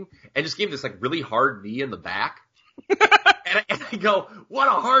looking, and just gave him this like really hard knee in the back. and I go, what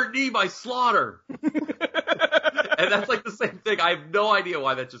a hard knee by Slaughter. And that's like the same thing. I have no idea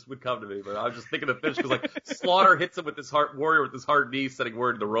why that just would come to me, but I was just thinking of Fish because like Slaughter hits him with this Warrior with his hard knee, setting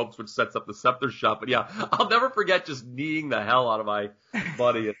Warrior to the ropes, which sets up the scepter shot. But yeah, I'll never forget just kneeing the hell out of my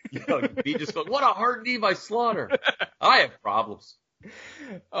buddy. And, he just goes, what a hard knee by Slaughter. I have problems.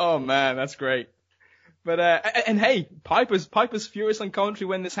 Oh man, that's great. But and hey, Piper's furious on commentary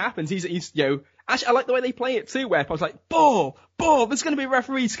when this happens. He's actually I like the way they play it too, where I was like, Bull, there's going to be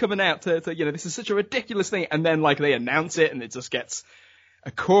referees coming out to this is such a ridiculous thing, and then like they announce it and it just gets a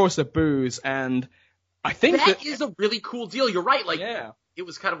chorus of boos, and I think that is a really cool deal. You're right. Like, yeah. It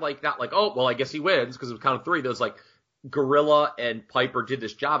was kind of like not like, oh well, I guess he wins because it was count of three. There was like Gorilla and Piper did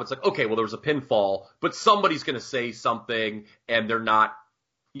this job. It's like, okay, well there was a pinfall, but somebody's going to say something, and they're not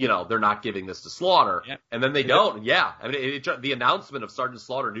giving this to Slaughter. Yeah. And then they don't. Yeah. I mean, the announcement of Sergeant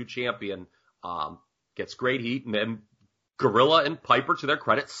Slaughter, new champion, gets great heat. And then Gorilla and Piper, to their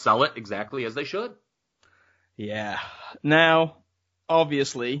credit, sell it exactly as they should. Yeah. Now,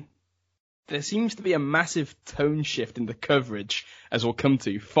 obviously, there seems to be a massive tone shift in the coverage, as we'll come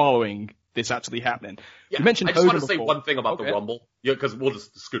to, following this actually happening. Yeah. You mentioned I just Hogan want to say before. one thing about the Rumble. Yeah, because we'll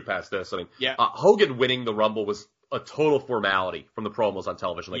just scoot past this. I mean, yeah. Hogan winning the Rumble was a total formality from the promos on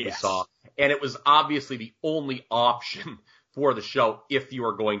television like we saw. And it was obviously the only option for the show if you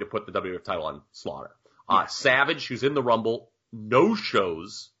were going to put the WWF title on Slaughter. Savage, who's in the Rumble, no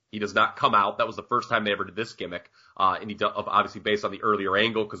shows. He does not come out. That was the first time they ever did this gimmick. And he obviously based on the earlier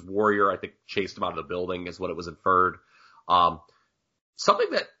angle because Warrior, I think, chased him out of the building is what it was inferred.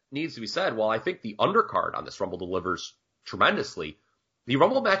 Something that needs to be said, while I think the undercard on this Rumble delivers tremendously, the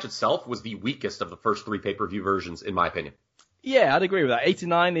Rumble match itself was the weakest of the first three pay-per-view versions, in my opinion. Yeah, I'd agree with that.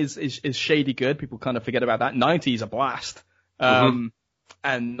 89 is shady good. People kind of forget about that. 90 is a blast. And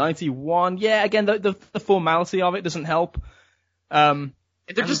 91, yeah, again, the formality of it doesn't help.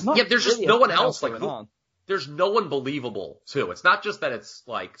 There's just no one else. Like, there's no one believable, too. It's not just that it's,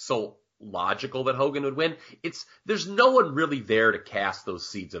 like, so logical that Hogan would win. There's no one really there to cast those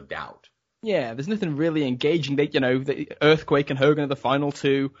seeds of doubt. Yeah, there's nothing really engaging. The Earthquake and Hogan are the final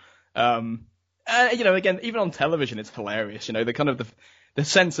two. Again, even on television, it's hilarious. The kind of the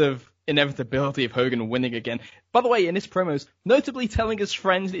sense of inevitability of Hogan winning again. By the way, in his promos, notably telling his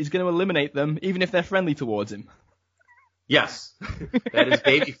friends that he's going to eliminate them, even if they're friendly towards him. Yes, that is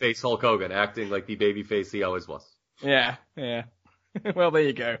babyface Hulk Hogan acting like the babyface he always was. Yeah. Well, there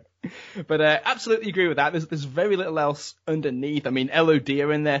you go. But absolutely agree with that. There's very little else underneath. I mean, LOD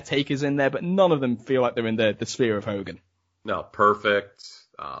are in there, Taker's in there, but none of them feel like they're in the sphere of Hogan. No, Perfect.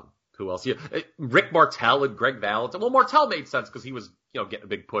 Who else? Yeah, Rick Martel and Greg Valentine. Well, Martel made sense because he was, getting a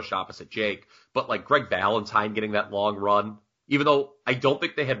big push opposite Jake. But like Greg Valentine getting that long run, even though I don't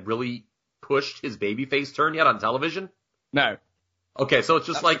think they had really pushed his babyface turn yet on television. No. Okay, so it's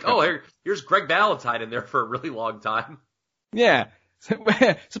just here's Greg Valentine in there for a really long time. Yeah.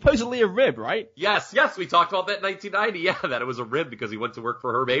 Supposedly a rib, right? Yes, we talked about that in 1990. Yeah, that it was a rib because he went to work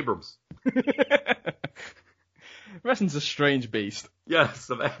for Herb Abrams. Wrestling's a strange beast. Yes,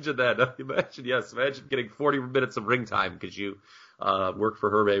 imagine that. Imagine getting 40 minutes of ring time because you work for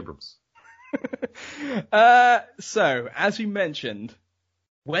Herb Abrams. So, as we mentioned,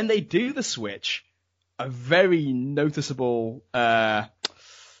 when they do the switch, a very noticeable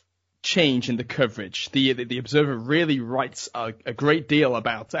change in the coverage. The Observer really writes a great deal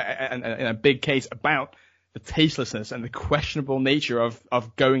about, and a big case about, the tastelessness and the questionable nature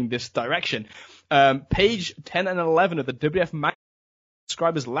of going this direction. Page 10 and 11 of the WF Mag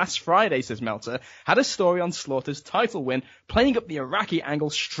subscribers last Friday, says Meltzer, had a story on Slaughter's title win, playing up the Iraqi angle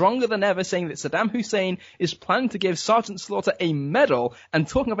stronger than ever, saying that Saddam Hussein is planning to give Sergeant Slaughter a medal, and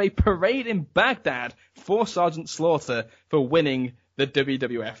talking of a parade in Baghdad for Sergeant Slaughter for winning the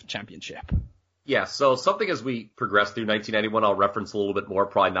WWF Championship. Yeah, so something as we progress through 1991, I'll reference a little bit more,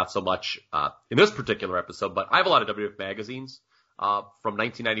 probably not so much in this particular episode, but I have a lot of WWF magazines from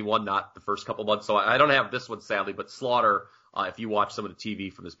 1991, not the first couple months, so I don't have this one, sadly, but Slaughter, if you watch some of the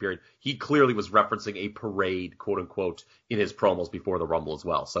TV from this period, he clearly was referencing a parade, quote-unquote, in his promos before the Rumble as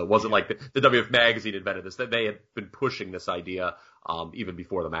well. So it wasn't like the WWF magazine invented this. They had been pushing this idea even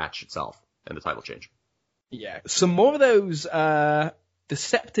before the match itself and the title change. Yeah, some more of those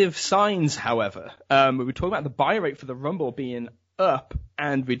deceptive signs, however. We were talking about the buy rate for the Rumble being up,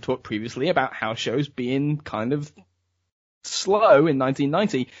 and we talked previously about house shows being kind of slow in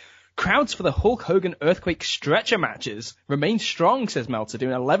 1990. Crowds for the Hulk Hogan Earthquake stretcher matches remain strong, says Meltzer,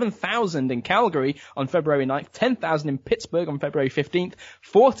 doing 11,000 in Calgary on February 9th, 10,000 in Pittsburgh on February 15th,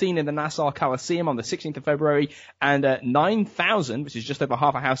 14 in the Nassau Coliseum on the 16th of February, and 9,000, which is just over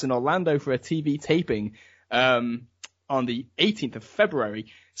half a house in Orlando for a TV taping on the 18th of February.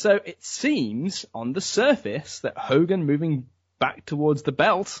 So it seems, on the surface, that Hogan moving back towards the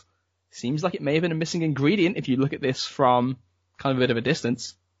belt seems like it may have been a missing ingredient if you look at this from kind of a bit of a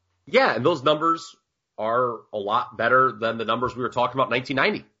distance. Yeah, and those numbers are a lot better than the numbers we were talking about in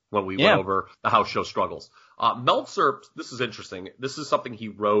 1990 when we went over the house show struggles. Meltzer, this is interesting. This is something he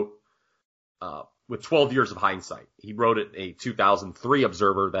wrote with 12 years of hindsight. He wrote it in a 2003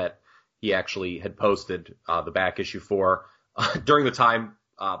 Observer that he actually had posted the back issue for during the time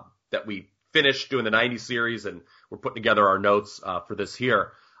that we finished doing the 90 series and we're putting together our notes for this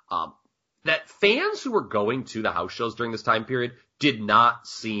here. That fans who were going to the house shows during this time period did not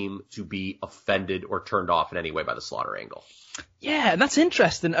seem to be offended or turned off in any way by the Slaughter angle. Yeah, and that's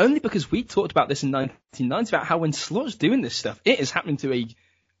interesting, only because we talked about this in 1990, about how when Slaughter's doing this stuff, it is happening to a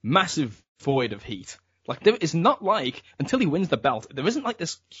massive void of heat. Like, it's not like, until he wins the belt, there isn't like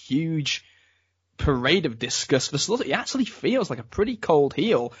this huge parade of disgust for Slaughter. He actually feels like a pretty cold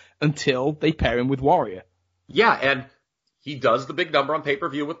heel until they pair him with Warrior. Yeah, and he does the big number on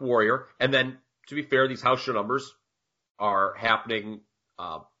pay-per-view with Warrior, and then, to be fair, these house show numbers are happening,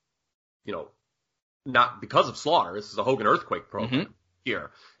 not because of Slaughter. This is a Hogan Earthquake program here.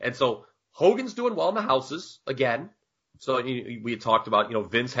 And so Hogan's doing well in the houses again. So we had talked about,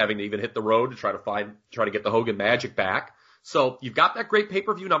 Vince having to even hit the road to try to get the Hogan magic back. So you've got that great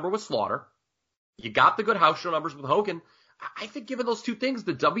pay-per-view number with Slaughter. You got the good house show numbers with Hogan. I think given those two things,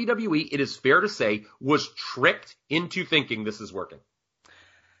 the WWE, it is fair to say, was tricked into thinking this is working.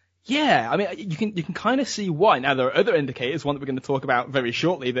 Yeah, I mean, you can kind of see why. Now, there are other indicators, one that we're going to talk about very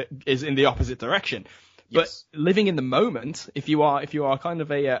shortly, that is in the opposite direction. Yes. But living in the moment, if you are kind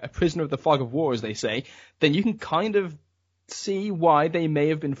of a prisoner of the fog of war, as they say, then you can kind of see why they may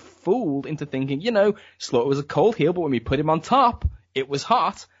have been fooled into thinking, Slaughter was a cold heel, but when we put him on top, it was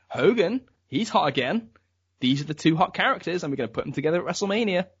hot. Hogan, he's hot again. These are the two hot characters, and we're going to put them together at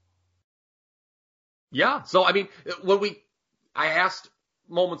WrestleMania. Yeah, so, I mean, I asked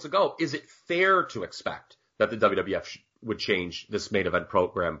moments ago, is it fair to expect that the WWF would change this main event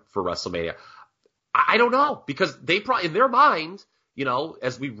program for WrestleMania? I don't know, because they probably, in their mind,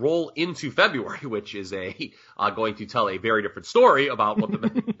 as we roll into February, which is going to tell a very different story about what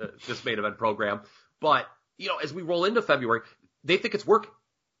this main event program, but, as we roll into February, they think it's working.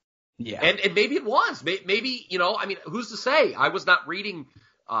 Yeah. And maybe it was. Maybe, who's to say? I was not reading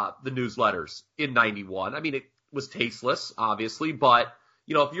the newsletters in 91. I mean, it was tasteless, obviously, but,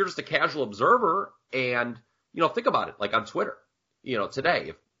 if you're just a casual observer and, think about it, like on Twitter, today,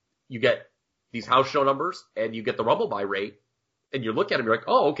 if you get these house show numbers and you get the Rumble buy rate and you look at them, you're like,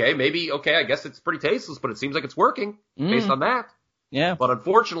 oh, okay, I guess it's pretty tasteless, but it seems like it's working based on that. Yeah. But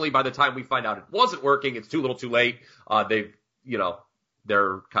unfortunately, by the time we find out it wasn't working, it's too little too late. They're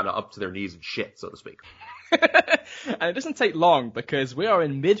kind of up to their knees in shit, so to speak. And it doesn't take long, because we are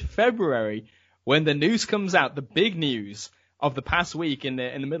in mid-February when the news comes out, the big news of the past week in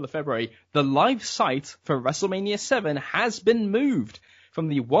the middle of February. The live site for WrestleMania 7 has been moved from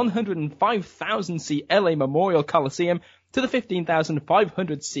the 105,000-seat LA Memorial Coliseum to the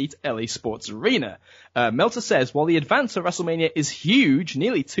 15,500-seat LA Sports Arena. Meltzer says, while the advance of WrestleMania is huge,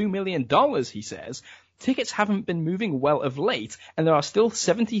 nearly $2 million, he says, tickets haven't been moving well of late, and there are still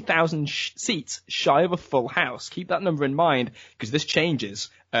 70,000 seats shy of a full house. Keep that number in mind, because this changes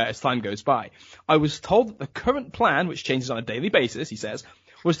as time goes by. I was told that the current plan, which changes on a daily basis, he says,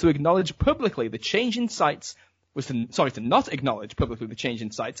 was to acknowledge publicly the change in sites, to not acknowledge publicly the change in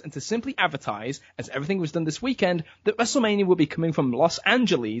sites, and to simply advertise, as everything was done this weekend, that WrestleMania will be coming from Los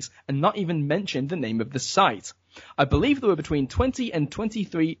Angeles, and not even mention the name of the site. I believe there were between 20 and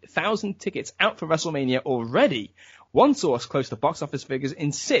 23,000 tickets out for WrestleMania already. One source close to box office figures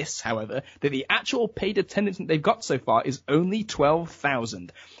insists, however, that the actual paid attendance that they've got so far is only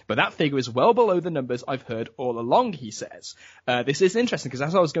 12,000. But that figure is well below the numbers I've heard all along, he says. This is interesting, because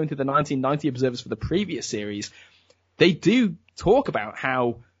as I was going through the 1990 observers for the previous series, they do talk about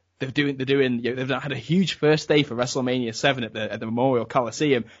how they've had a huge first day for WrestleMania 7 at the Memorial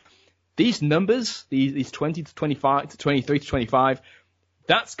Coliseum. These numbers, these 20 to 25 to 23 to 25,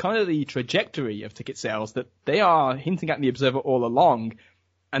 that's kind of the trajectory of ticket sales that they are hinting at in the Observer all along.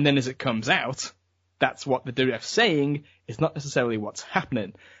 And then as it comes out, that's what the WWF's saying is not necessarily what's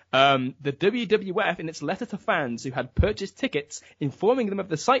happening. The WWF, in its letter to fans who had purchased tickets informing them of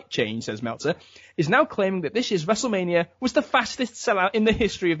the site change, says Meltzer, is now claiming that this year's WrestleMania was the fastest sellout in the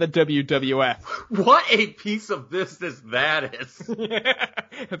history of the WWF. What a piece of business that is.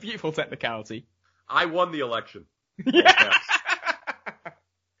 A beautiful technicality. I won the election. Yeah.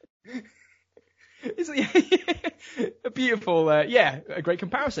 A beautiful, a great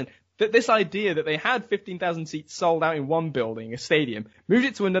comparison. That this idea that they had 15,000 seats sold out in one building, a stadium, moved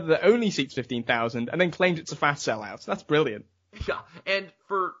it to another that only seats 15,000, and then claimed it's a fast sellout. That's brilliant. Yeah, and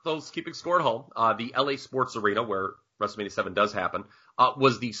for those keeping score at home, the LA Sports Arena, where WrestleMania 7 does happen,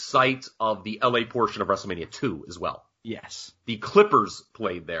 was the site of the LA portion of WrestleMania 2 as well. Yes. The Clippers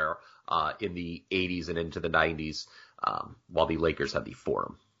played there in the 80s and into the 90s, while the Lakers had the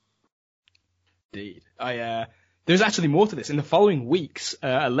Forum. Indeed. There's actually more to this. In the following weeks,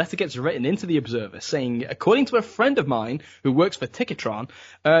 a letter gets written into the Observer saying, according to a friend of mine who works for Ticketron,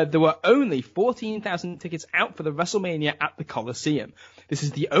 there were only 14,000 tickets out for the WrestleMania at the Coliseum. This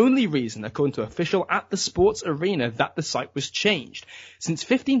is the only reason, according to official at the Sports Arena, that the site was changed. Since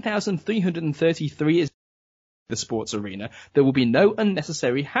 15,333 is the Sports Arena, there will be no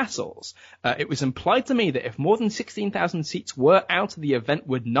unnecessary hassles. It was implied to me that if more than 16,000 seats were out, the event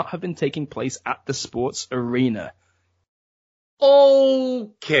would not have been taking place at the Sports Arena.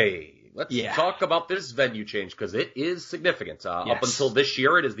 Okay, let's talk about this venue change, because it is significant. Up until this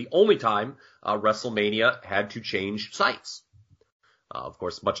year, it is the only time WrestleMania had to change sites. Of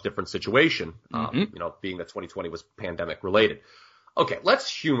course, much different situation, being that 2020 was pandemic related. Okay,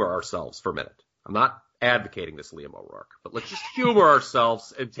 let's humor ourselves for a minute. I'm not advocating this, Liam O'Rourke, but let's just humor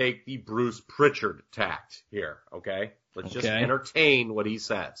ourselves and take the Bruce Pritchard tact here, okay? Let's just entertain what he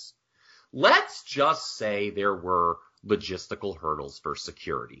says. Let's just say there were logistical hurdles for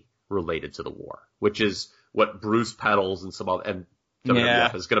security related to the war, which is what Bruce peddles and some other, and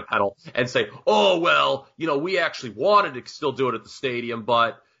WWF is going to peddle and say, oh, well, we actually wanted to still do it at the stadium,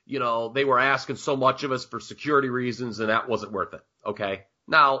 but, they were asking so much of us for security reasons and that wasn't worth it, okay?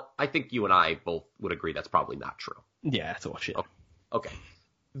 Now, I think you and I both would agree that's probably not true. Yeah, that's all shit. Okay.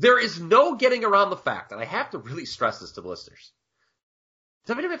 There is no getting around the fact, and I have to really stress this to the listeners,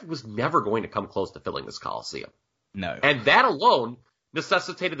 WWF was never going to come close to filling this Coliseum. No. And that alone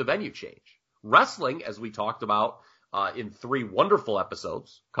necessitated the venue change. Wrestling, as we talked about in 3 wonderful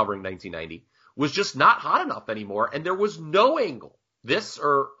episodes covering 1990, was just not hot enough anymore, and there was no angle, this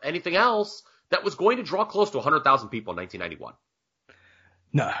or anything else, that was going to draw close to 100,000 people in 1991.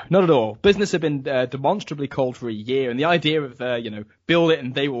 No, not at all. Business had been demonstrably cold for a year, and the idea of, build it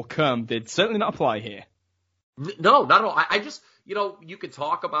and they will come did certainly not apply here. No, not at all. I just, you could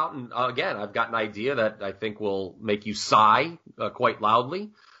talk about, and again, I've got an idea that I think will make you sigh quite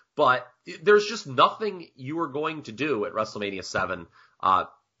loudly, but there's just nothing you are going to do at WrestleMania 7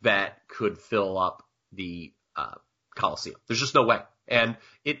 that could fill up the Coliseum. There's just no way. And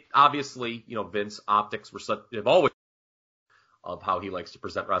it obviously, Vince optics were have always of how he likes to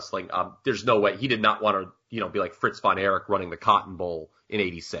present wrestling. There's no way. He did not want to, be like Fritz von Erich running the Cotton Bowl in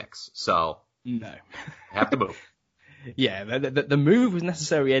 86. So, no. Have to move. Yeah, the move was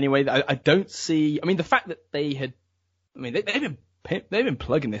necessary anyway. I don't see, the fact that they've been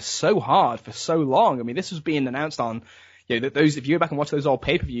plugging this so hard for so long. This was being announced on, that those, if you go back and watch those old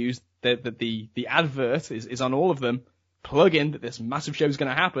pay-per-views, the advert is on all of them, plug in that this massive show is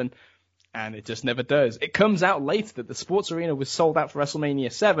going to happen. And it just never does. It comes out later that the Sports Arena was sold out for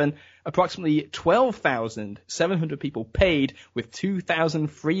WrestleMania 7. Approximately 12,700 people paid with 2,000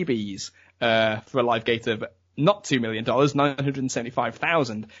 freebies for a live gate of not $2 million,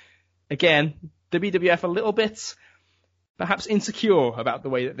 $975,000. Again, WWF a little bit perhaps insecure about the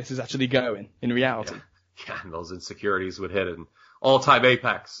way that this is actually going in reality. Yeah, and those insecurities would hit an all-time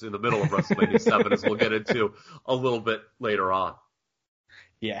apex in the middle of WrestleMania 7, as we'll get into a little bit later on.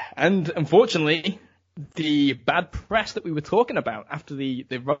 Yeah, and unfortunately, the bad press that we were talking about after the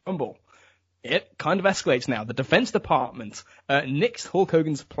Rumble, it kind of escalates now. The Defense Department nixed Hulk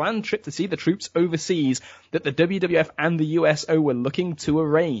Hogan's planned trip to see the troops overseas that the WWF and the USO were looking to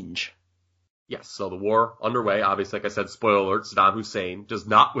arrange. Yes, so the war underway. Obviously, like I said, spoiler alert, Saddam Hussein does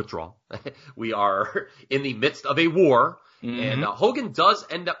not withdraw. We are in the midst of a war, and Hogan does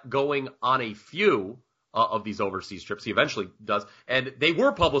end up going on a few of these overseas trips. He eventually does. And they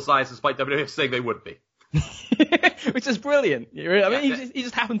were publicized despite WWF saying they wouldn't be. Which is brilliant. He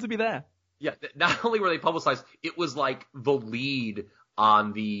just happened to be there. Yeah, not only were they publicized, it was like the lead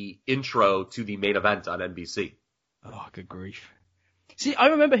on the intro to the main event on NBC. Oh, good grief. See, I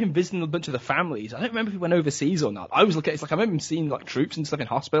remember him visiting a bunch of the families. I don't remember if he went overseas or not. I was looking, it's like I remember him seeing like troops and stuff in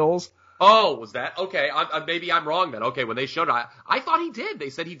hospitals. Oh, was that? Okay, maybe I'm wrong then. Okay, when they showed it, I thought he did.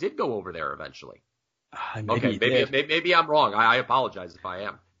 They said he did go over there eventually. Maybe I'm wrong. I apologize if I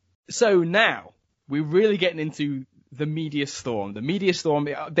am. So now, we're really getting into the media storm. The media storm,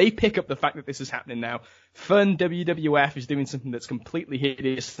 they pick up the fact that this is happening now. Fun WWF is doing something that's completely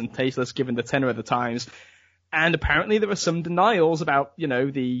hideous and tasteless given the tenor of the times. And apparently there are some denials about,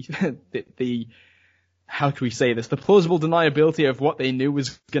 the how can we say this? The plausible deniability of what they knew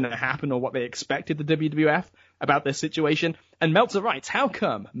was going to happen or what they expected the WWF about their situation. And Meltzer writes, how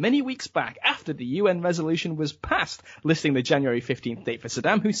come many weeks back after the UN resolution was passed listing the January 15th date for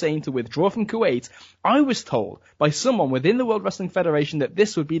Saddam Hussein to withdraw from Kuwait, I was told by someone within the World Wrestling Federation that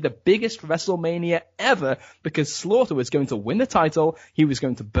this would be the biggest WrestleMania ever because Slaughter was going to win the title, he was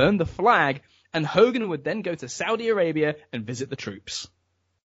going to burn the flag, and Hogan would then go to Saudi Arabia and visit the troops.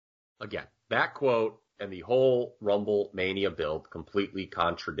 Again, that quote and the whole Rumble Mania build completely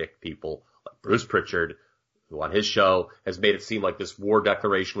contradict people like Bruce Pritchard, who on his show has made it seem like this war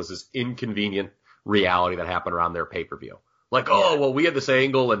declaration was this inconvenient reality that happened around their pay-per-view. Like, oh, well, we had this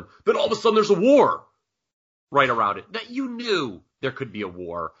angle, and then all of a sudden there's a war right around it. That you knew there could be a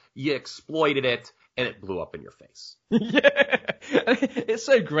war. You exploited it, and it blew up in your face. Yeah. It's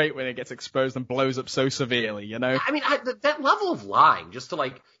so great when it gets exposed and blows up so severely, you know? I mean, that level of lying, just to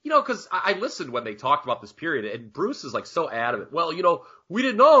like, because I listened when they talked about this period, and Bruce is like so adamant. Well, we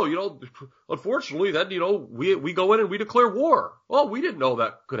didn't know, unfortunately, then, we go in and we declare war. Well, we didn't know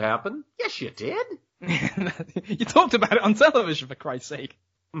that could happen. Yes, you did. You talked about it on television, for Christ's sake.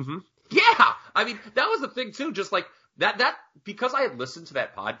 Mm-hmm. Yeah. I mean, that was the thing, too, just like that, because I had listened to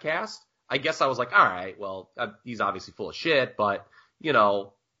that podcast, I guess I was like, all right, well, he's obviously full of shit, but,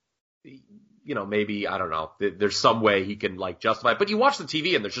 maybe, I don't know, there's some way he can, like, justify it. But you watch the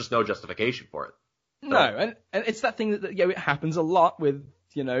TV and there's just no justification for it. So. No, and it's that thing that, it happens a lot with,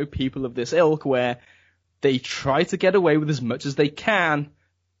 people of this ilk where they try to get away with as much as they can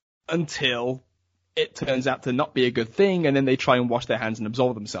until it turns out to not be a good thing, and then they try and wash their hands and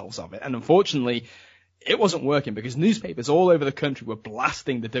absolve themselves of it. And unfortunately, it wasn't working because newspapers all over the country were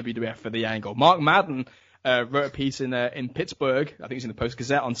blasting the WWF for the angle. Mark Madden wrote a piece in Pittsburgh, I think it's in the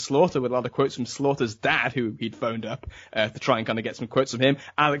Post-Gazette, on Slaughter with a lot of quotes from Slaughter's dad, who he'd phoned up to try and kind of get some quotes from him.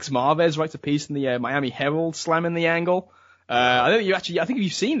 Alex Marvez writes a piece in the Miami Herald slamming the angle. I think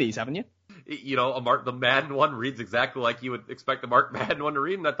you've seen these, haven't you? The Madden one reads exactly like you would expect the Mark Madden one to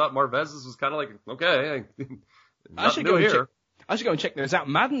read, and I thought Marvez's was kind of like, okay, nothing new here. I should go and check those out.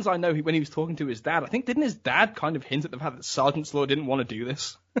 Madden's, I know, when he was talking to his dad, I think, didn't his dad kind of hint at the fact that Sergeant Slaughter didn't want to do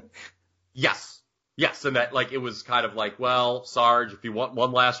this? Yes, and that, like, it was kind of like, well, Sarge, if you want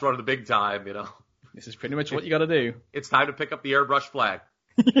one last run of the big time, This is pretty much what you gotta do. It's time to pick up the airbrush flag.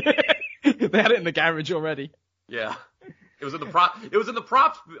 They had it in the garage already. Yeah. It was in the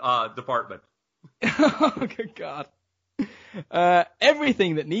props department. Oh, good God.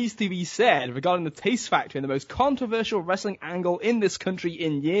 Everything that needs to be said regarding the taste factor in the most controversial wrestling angle in this country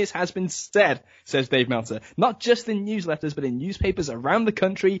in years has been said, says Dave Meltzer. Not just in newsletters, but in newspapers around the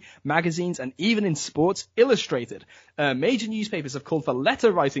country, magazines, and even in Sports Illustrated. Major newspapers have called for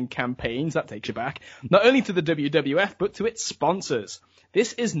letter-writing campaigns, that takes you back, not only to the WWF, but to its sponsors.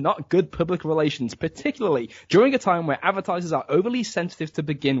 This is not good public relations, particularly during a time where advertisers are overly sensitive to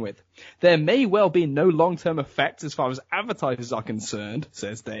begin with. There may well be no long-term effects as far as advertisers are concerned,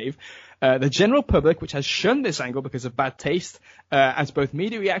 says Dave. The general public, which has shunned this angle because of bad taste, as both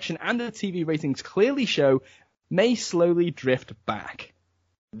media reaction and the TV ratings clearly show, may slowly drift back.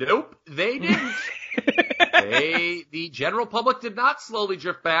 Nope, they didn't. The general public did not slowly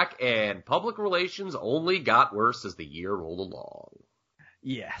drift back, and public relations only got worse as the year rolled along.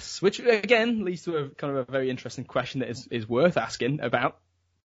 Yes, which again leads to a kind of a very interesting question that is worth asking about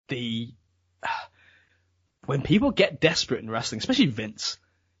when people get desperate in wrestling, especially Vince.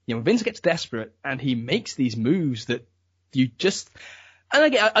 When Vince gets desperate and he makes these moves that you just,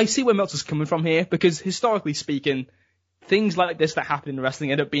 and I see where Meltzer's coming from here, because historically speaking, things like this that happen in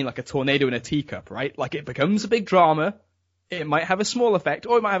wrestling end up being like a tornado in a teacup, right? Like it becomes a big drama, it might have a small effect,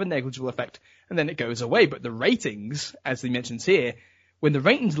 or it might have a negligible effect, and then it goes away. But the ratings, as he mentions here, when the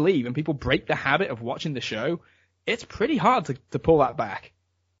ratings leave and people break the habit of watching the show, it's pretty hard to pull that back.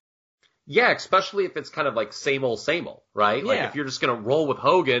 Yeah, especially if it's kind of like same old, right? Like if you're just going to roll with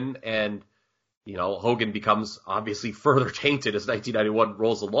Hogan and, Hogan becomes obviously further tainted as 1991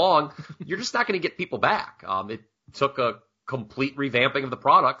 rolls along, you're just not going to get people back. It took a complete revamping of the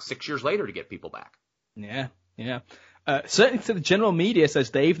product 6 years later to get people back. Yeah. Certainly to the general media, says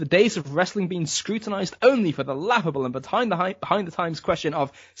Dave, the days of wrestling being scrutinized only for the laughable and behind the times question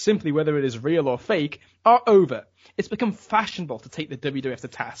of simply whether it is real or fake are over. It's become fashionable to take the WWF to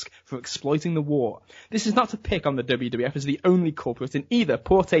task for exploiting the war. This is not to pick on the WWF as the only culprit in either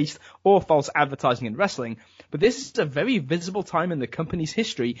poor taste or false advertising in wrestling, but this is a very visible time in the company's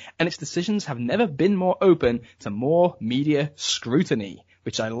history, and its decisions have never been more open to more media scrutiny.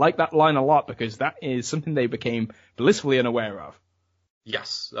 Which I like that line a lot, because that is something they became blissfully unaware of.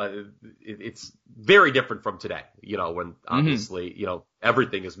 Yes, it's very different from today, when obviously,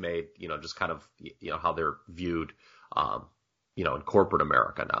 everything is made, just kind of, how they're viewed, in corporate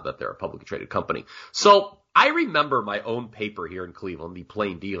America now that they're a publicly traded company. So I remember my own paper here in Cleveland, the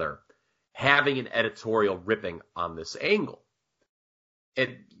Plain Dealer, having an editorial ripping on this angle.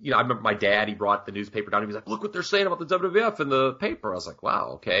 And, I remember my dad, he brought the newspaper down. He was like, look what they're saying about the WWF in the paper. I was like,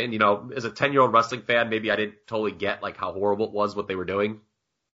 wow, okay. And, as a 10-year-old wrestling fan, maybe I didn't totally get, how horrible it was what they were doing.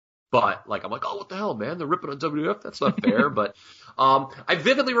 But, I'm like, oh, what the hell, man? They're ripping on WWF? That's not fair. But I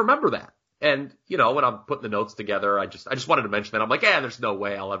vividly remember that. And, when I'm putting the notes together, I just wanted to mention that. I'm like, there's no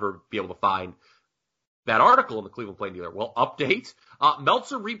way I'll ever be able to find that article in the Cleveland Plain Dealer. Well, update.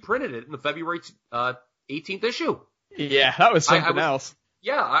 Meltzer reprinted it in the February 18th issue. Yeah, that was something else.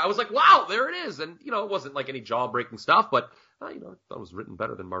 Yeah, I was like, wow, there it is. And, it wasn't like any jaw-breaking stuff, but, I thought it was written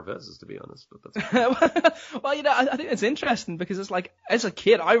better than Marvez's, to be honest. But that's well, I think it's interesting because it's like, as a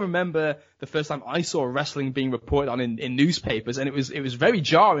kid, I remember the first time I saw wrestling being reported on in newspapers, and it was very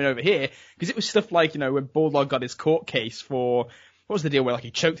jarring over here, because it was stuff like, when Bulldog got his court case for, what was the deal where, he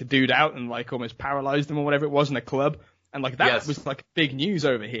choked a dude out and, almost paralyzed him or whatever it was in a club. And, that was, big news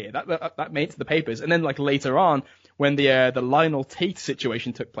over here. That made it to the papers. And then, later on, when the Lionel Tate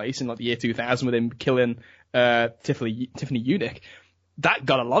situation took place in, the year 2000 with him killing Tiffany Eunuch, that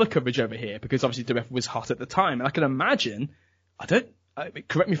got a lot of coverage over here because, obviously, WWF was hot at the time. And I can imagine,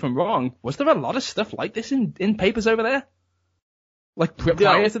 correct me if I'm wrong, was there a lot of stuff like this in papers over there?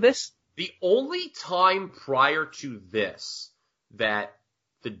 Prior to this? The only time prior to this that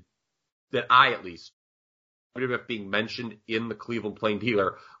I, at least, WWF being mentioned in the Cleveland Plain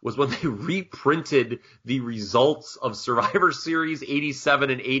Dealer was when they reprinted the results of Survivor Series 87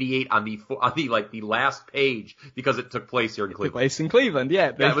 and 88 on the last page because it took place here in Cleveland. It took place in Cleveland,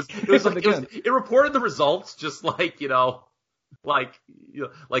 yeah. It reported the results just right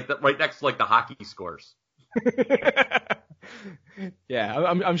next to the hockey scores. Yeah,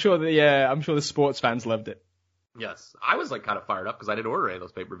 I'm sure the sports fans loved it. Yes, I was kind of fired up because I didn't order any of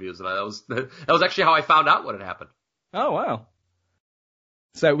those pay-per-views, and that was actually how I found out what had happened. Oh wow!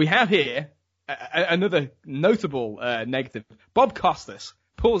 So we have here another notable negative. Bob Costas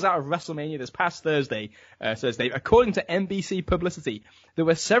pulls out of WrestleMania this past Thursday. According to NBC Publicity, there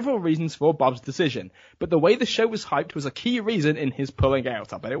were several reasons for Bob's decision, but the way the show was hyped was a key reason in his pulling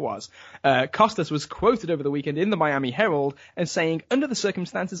out. I bet it was. Costas was quoted over the weekend in the Miami Herald as saying, under the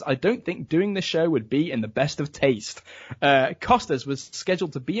circumstances, I don't think doing the show would be in the best of taste. Costas was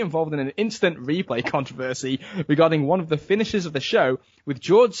scheduled to be involved in an instant replay controversy regarding one of the finishes of the show, with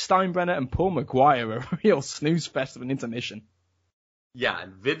George Steinbrenner and Paul McGuire, a real snooze fest of an intermission. Yeah,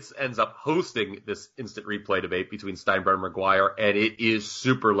 and Vince ends up hosting this instant replay debate between Steinbrenner and McGuire, and it is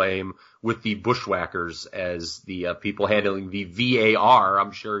super lame with the Bushwhackers as the people handling the VAR.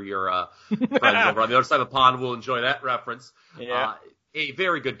 I'm sure your friends over on the other side of the pond will enjoy that reference. Yeah. A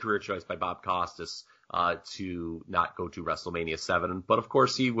very good career choice by Bob Costas to not go to WrestleMania 7. But, of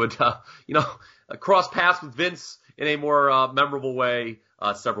course, he would, cross paths with Vince in a more memorable way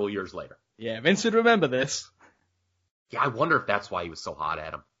several years later. Yeah, Vince would remember this. Yeah, I wonder if that's why he was so hot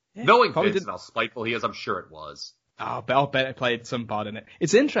at him. Yeah, Knowing Vince and how spiteful he is, I'm sure it was. Oh, I'll bet it played some part in it.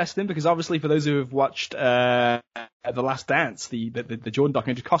 It's interesting because obviously for those who have watched The Last Dance, the Jordan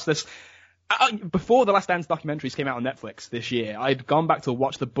documentary, Costas, before The Last Dance documentaries came out on Netflix this year, I'd gone back to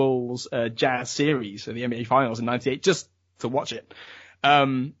watch the Bulls Jazz series of the NBA Finals in '98 just to watch it.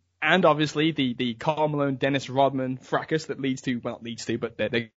 And obviously the Karl Malone, Dennis Rodman fracas that but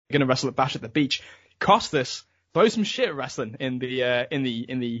they're going to wrestle at Bash at the Beach. Costas throws some shit wrestling in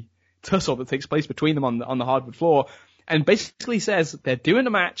the tussle that takes place between them on the hardwood floor, and basically says they're doing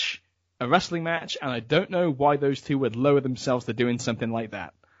a wrestling match, and I don't know why those two would lower themselves to doing something like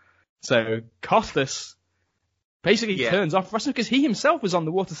that. So Costas basically turns off wrestling because he himself was on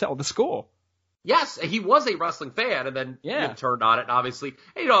the wall to settle the score. Yes, he was a wrestling fan, and then turned on it, and obviously,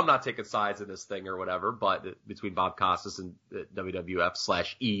 I'm not taking sides in this thing or whatever, but between Bob Costas and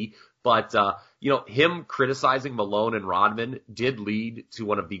WWF/E, but, him criticizing Malone and Rodman did lead to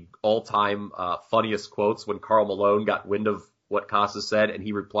one of the all-time funniest quotes when Karl Malone got wind of what Costas said, and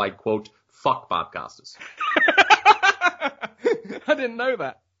he replied, quote, "Fuck Bob Costas." I didn't know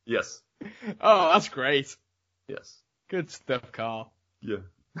that. Yes. Oh, that's great. Yes. Good stuff, Carl. Yeah.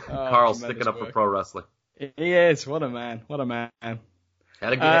 Oh, Carl's sticking up for pro wrestling. He is. What a man. What a man.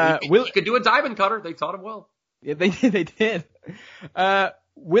 He could do a diamond cutter. They taught him well. Yeah, they did.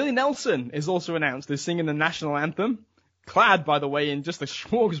 Willie Nelson is also announced as singing the national anthem, clad, by the way, in just a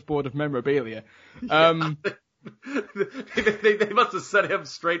smorgasbord of memorabilia. They must have sent him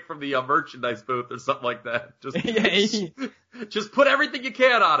straight from the merchandise booth or something like that. Just put everything you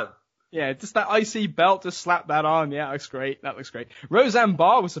can on him. Yeah, just that IC belt, just slap that on. Yeah, that looks great. Roseanne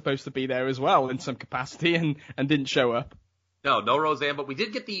Barr was supposed to be there as well in some capacity and didn't show up. No Roseanne, but we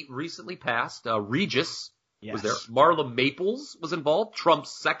did get the recently passed Regis was there. Yes. Marla Maples was involved,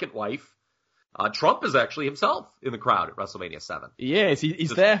 Trump's second wife. Trump is actually himself in the crowd at WrestleMania 7. Yes,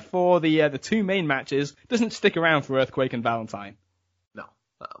 he's there for the two main matches. Doesn't stick around for Earthquake and Valentine. No.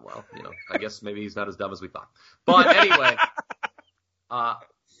 Well, I guess maybe he's not as dumb as we thought. But anyway,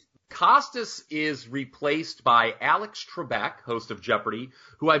 Costas is replaced by Alex Trebek, host of Jeopardy,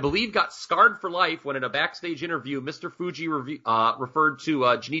 who I believe got scarred for life when in a backstage interview, Mr. Fuji referred to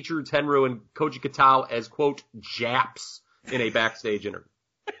Junichiro Tenryu and Koji Katao as, quote, Japs in a backstage interview.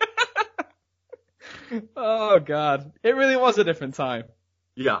 Oh, God. It really was a different time.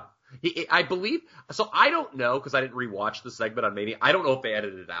 Yeah. I believe, so I don't know, because I didn't rewatch the segment on Mania, I don't know if they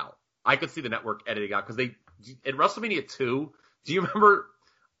edited it out. I could see the network editing out, because in WrestleMania 2, do you remember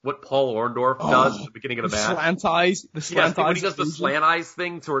what Paul Orndorff does at the beginning of the match? The slant eyes. When he does the slant eyes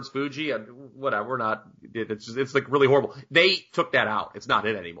thing towards Fuji, and whatever, it's like really horrible. They took that out. It's not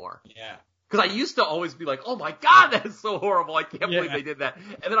in anymore. Yeah. Because I used to always be like, oh my God, that is so horrible. I can't believe they did that.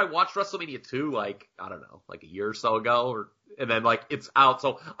 And then I watched WrestleMania 2, like a year or so ago, and then it's out.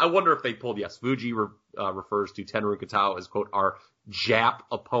 So I wonder if they pulled, yes, Fuji refers to Tenryu and Katao as, quote, our Jap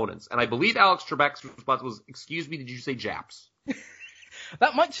opponents. And I believe Alex Trebek's response was, excuse me, did you say Japs?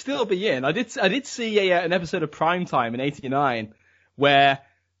 That might still be in. I did see an episode of Primetime in '89 where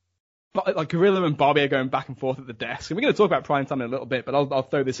Gorilla and Bobby are going back and forth at the desk. And we're going to talk about Primetime in a little bit, but I'll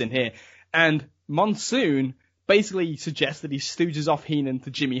throw this in here. And Monsoon basically suggests that he stooges off Heenan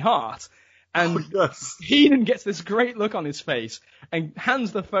to Jimmy Hart. And Heenan gets this great look on his face and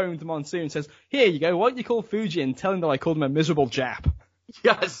hands the phone to Monsoon and says, here you go, why don't you call Fuji and tell him that I called him a miserable Jap?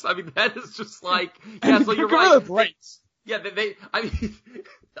 Yes, I mean, that is just like, yeah, so you're right. Breaks. Yeah, they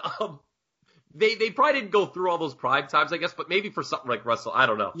probably didn't go through all those prime times, I guess, but maybe for something like Wrestle, I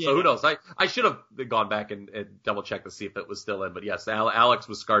don't know. Yeah. So who knows? I should have gone back and double checked to see if it was still in, but yes, Alex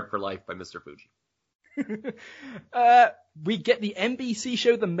was scarred for life by Mr. Fuji. We get the NBC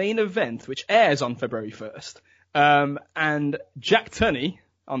show The Main Event, which airs on February 1st. And Jack Tunney,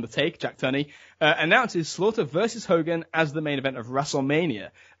 announces Slaughter versus Hogan as the main event of WrestleMania.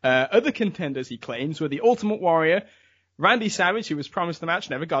 Other contenders, he claims, were the Ultimate Warrior, Randy Savage, who was promised the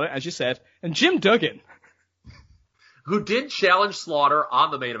match, never got it, as you said, and Jim Duggan. Who did challenge Slaughter on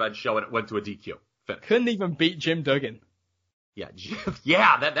the main event show and it went to a DQ. Finish. Couldn't even beat Jim Duggan. Yeah,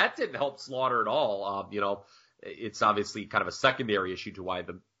 that didn't help Slaughter at all. It's obviously kind of a secondary issue to why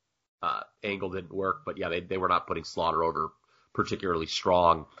the angle didn't work, but yeah, they were not putting Slaughter over particularly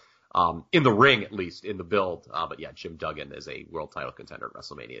strong, in the ring, at least, in the build. But yeah, Jim Duggan as a world title contender at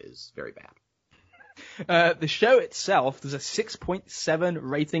WrestleMania is very bad. The show itself, there's a 6.7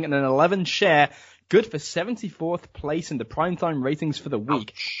 rating and an 11 share, good for 74th place in the primetime ratings for the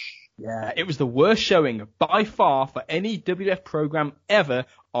week. Ouch. Yeah, it was the worst showing by far for any WWF program ever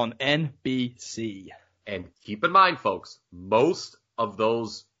on NBC. And keep in mind, folks, most of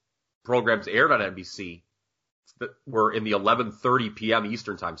those programs aired on NBC that were in the 11:30 p.m.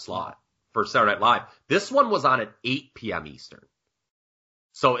 Eastern time slot for Saturday Night Live. This one was on at 8 p.m. Eastern.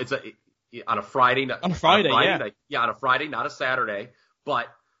 So it's on a Friday night. On a Friday, on a Friday, not a Saturday. But,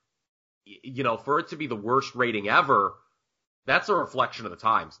 for it to be the worst rating ever, that's a reflection of the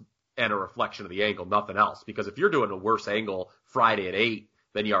times and a reflection of the angle, nothing else. Because if you're doing a worse angle Friday at 8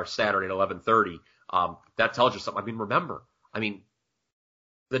 than you are Saturday at 11:30, that tells you something. I mean, remember,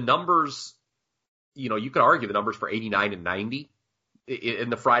 the numbers, you could argue the numbers for 89 and 90 in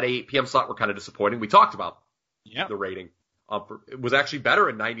the Friday 8 p.m. slot were kind of disappointing. We talked about the rating. It was actually better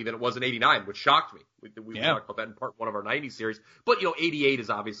in 90 than it was in 89, which shocked me. We talked about that in part one of our 90 series. But, 88 is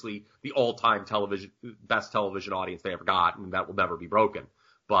obviously the all-time best television audience they ever got, and that will never be broken.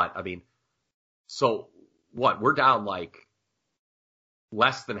 But, so what? We're down like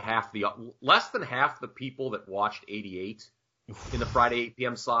less than half the people that watched 88 in the Friday 8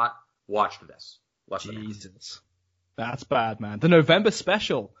 p.m. slot watched this. Jesus. That's bad, man. The November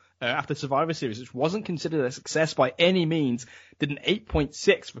special after Survivor Series, which wasn't considered a success by any means, did an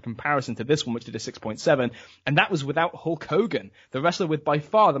 8.6 for comparison to this one, which did a 6.7, and that was without Hulk Hogan, the wrestler with by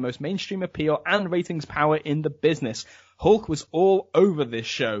far the most mainstream appeal and ratings power in the business. Hulk was all over this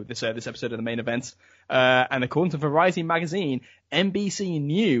show, this episode of the main event, and according to Variety magazine, NBC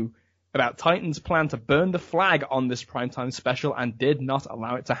knew about Titan's plan to burn the flag on this primetime special and did not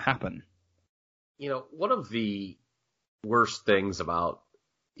allow it to happen. One of the worst things about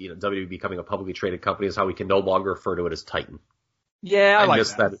WWE becoming a publicly traded company is how we can no longer refer to it as Titan. Yeah, I like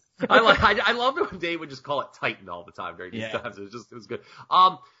miss that. I love it when Dave would just call it Titan all the time during these times. It was good.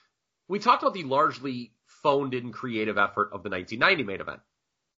 We talked about the largely phoned in creative effort of the 1990 main event.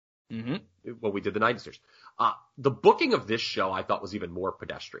 Mm-hmm. When we did the 90 series. The booking of this show I thought was even more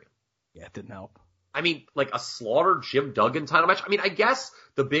pedestrian. Yeah, it didn't help. I mean, like a Slaughter Jim Duggan title match. I mean, I guess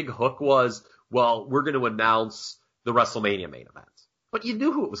the big hook was, well, we're going to announce the WrestleMania main event. But you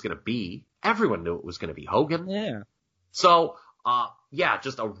knew who it was going to be. Everyone knew it was going to be Hogan. Yeah. So,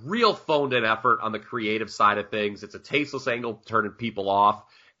 just a real phoned-in effort on the creative side of things. It's a tasteless angle turning people off.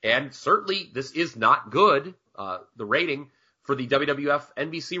 And certainly this is not good, the rating, for the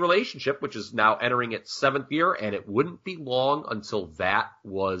WWF-NBC relationship, which is now entering its 7th year, and it wouldn't be long until that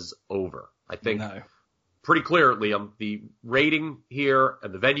was over. I think pretty clear, Liam, the rating here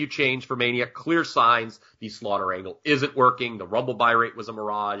and the venue change for Mania, clear signs the Slaughter angle isn't working. The Rumble buy rate was a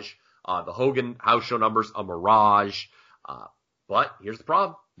mirage. The Hogan house show numbers, a mirage. But here's the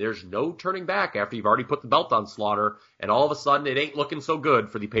problem. There's no turning back after you've already put the belt on Slaughter, and all of a sudden it ain't looking so good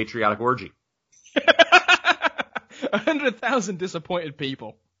for the patriotic orgy. 100,000 disappointed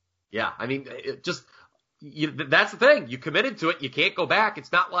people. Yeah, I mean, that's the thing. You committed to it. You can't go back.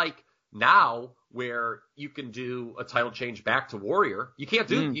 It's not like now where you can do a title change back to Warrior. You can't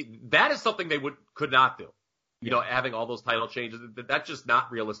do that. Is something they could not do. Having all those title changes, that's just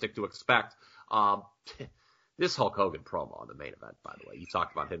not realistic to expect. This Hulk Hogan promo on the main event, by the way, you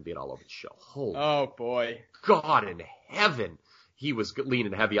talked about him being all over the show. Oh boy, God in heaven, he was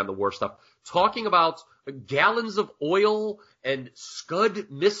leaning heavy on the war stuff, talking about gallons of oil and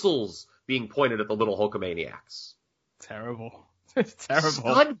Scud missiles being pointed at the little Hulkamaniacs. Terrible. It's terrible.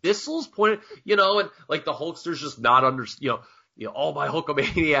 Scud missiles pointed, and like the Hulksters just not all my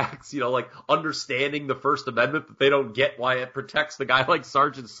Hulkamaniacs, like understanding the First Amendment, that they don't get why it protects the guy like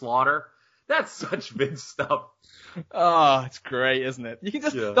Sergeant Slaughter. That's such Vince stuff. Oh, it's great, isn't it? You can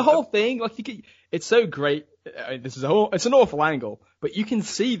just, the whole thing, it's so great. It's an awful angle, but you can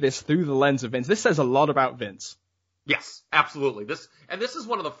see this through the lens of Vince. This says a lot about Vince. Yes, absolutely. This is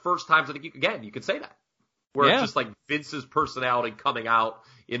one of the first times I think you could say that. Where it's just like Vince's personality coming out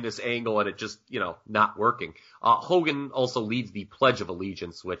in this angle and it just, not working. Hogan also leads the Pledge of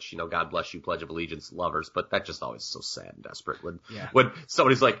Allegiance, which, God bless you, Pledge of Allegiance lovers, but that just always so sad and desperate when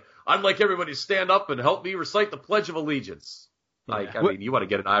somebody's like, I'd like everybody to stand up and help me recite the Pledge of Allegiance. Like, I mean, you want to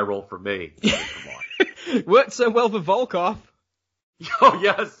get an eye roll from me. I mean, come on. Worked so well for Volkov. Oh,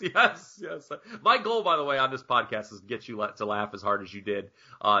 yes. My goal, by the way, on this podcast is to get you to laugh as hard as you did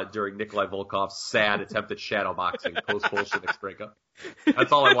during Nikolai Volkov's sad attempt at shadowboxing post-Bolshevik breakup.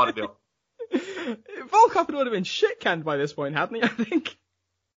 That's all I want to do. Volkov would have been shit-canned by this point, hadn't he, I think?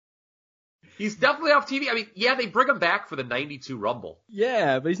 He's definitely off TV. I mean, they bring him back for the 92 Rumble.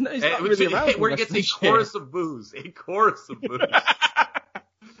 Yeah, but he's not really around. Where he gets a chorus of boos. A chorus of boos.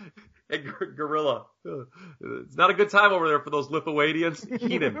 And Gorilla. It's not a good time over there for those Lithuanians.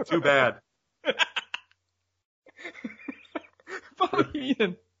 Heenan, too bad. Poor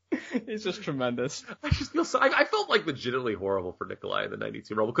Heenan. He's just tremendous. I just feel I felt like legitimately horrible for Nikolai in the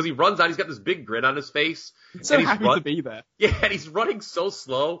 92 Rumble because he runs out. He's got this big grin on his face. He's so happy to be there. Yeah, and he's running so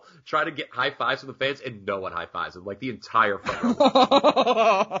slow, trying to get high fives from the fans, and no one high fives him. Like the entire front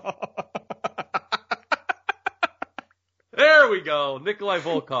row. There we go. Nikolai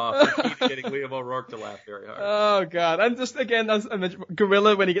Volkov getting Liam O'Rourke to laugh very hard. Oh, God. And just, again, as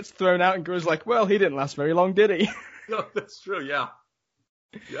Gorilla, when he gets thrown out, and Gorilla's like, well, he didn't last very long, did he? No, that's true, yeah.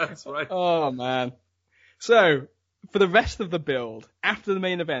 Yeah, that's right. Oh, man. So, for the rest of the build, after the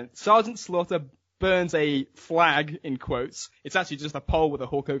main event, Sergeant Slaughter burns a flag, in quotes. It's actually just a pole with a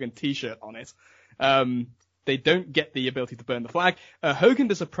Hulk Hogan t-shirt on it. They don't get the ability to burn the flag. Hogan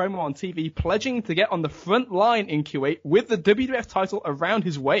does a promo on TV pledging to get on the front line in Kuwait with the WWF title around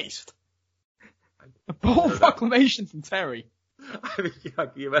his waist. A bold proclamation from Terry. I mean,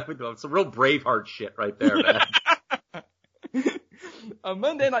 it's some real Braveheart shit right there, man. On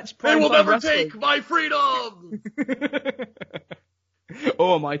Monday night's They will never take my freedom!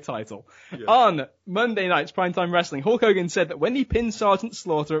 Or my title. Yeah. On Monday night's Primetime Wrestling, Hulk Hogan said that when he pins Sergeant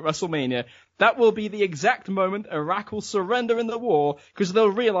Slaughter at WrestleMania, that will be the exact moment Iraq will surrender in the war, because they'll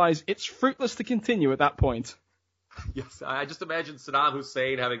realize it's fruitless to continue at that point. Yes, I just imagine Saddam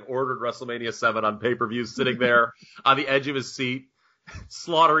Hussein having ordered WrestleMania 7 on pay-per-view, sitting there on the edge of his seat.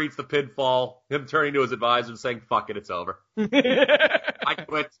 Slaughter eats the pinfall, him turning to his advisor and saying, fuck it, it's over. I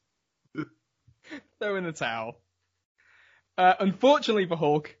quit. Throw in the towel. Unfortunately for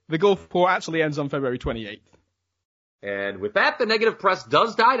Hulk, the Gulf War actually ends on February 28th. And with that, the negative press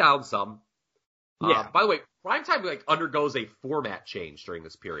does die down some. Yeah. By the way, Primetime undergoes a format change during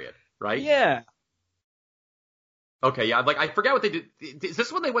this period, right? Yeah. Okay, yeah, I forget what they did. Is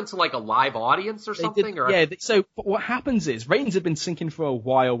this when they went to a live audience or something? So what happens is, ratings have been sinking for a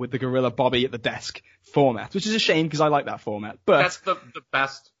while with the Gorilla Bobby at the desk format, which is a shame because I like that format. But that's the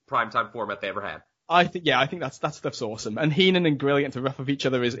best primetime format they ever had. I think that stuff's awesome. And Heenan and Gorilla getting to rough with each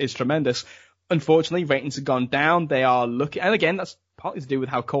other is tremendous. Unfortunately, ratings have gone down. They are looking, and again, that's partly to do with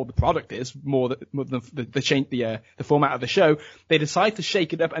how cold the product is, more than the format of the show. They decide to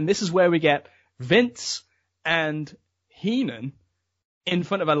shake it up, and this is where we get Vince and Heenan in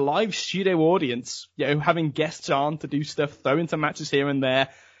front of a live studio audience, having guests on to do stuff, throw into matches here and there.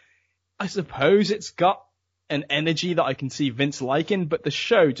 I suppose it's got an energy that I can see Vince liking, but the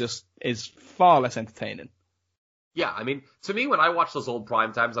show just is far less entertaining. Yeah, I mean, to me, when I watch those old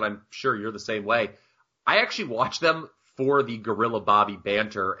prime times, and I'm sure you're the same way, I actually watch them for the Gorilla Bobby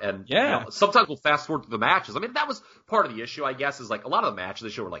banter, and sometimes we'll fast forward to the matches. I mean, that was part of the issue, I guess, is a lot of the matches of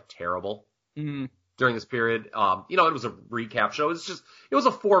the show were terrible. Mm. During this period. It was a recap show. It was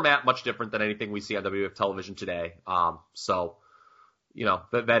a format much different than anything we see on WWF television today. So,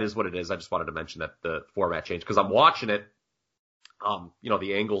 that is what it is. I just wanted to mention that the format changed because I'm watching it,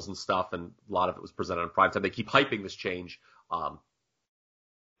 the angles and stuff, and a lot of it was presented on primetime. They keep hyping this change. But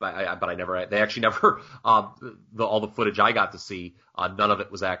they actually never, all the footage I got to see, none of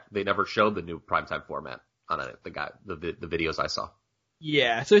it was they never showed the new primetime format on it, the videos I saw.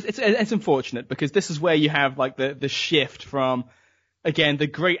 Yeah, so it's unfortunate because this is where you have the shift from, again, the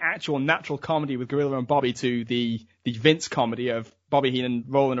great actual natural comedy with Gorilla and Bobby to the Vince comedy of Bobby Heenan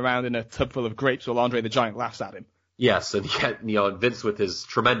rolling around in a tub full of grapes while Andre the Giant laughs at him. Yes, and yet, Vince with his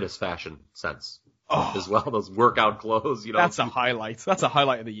tremendous fashion sense as well, those workout clothes, That's a highlight. That's a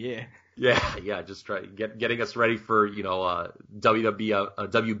highlight of the year. Yeah, just getting us ready for,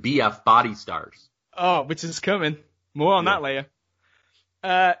 WBF Body Stars. Oh, which is coming. More on that later.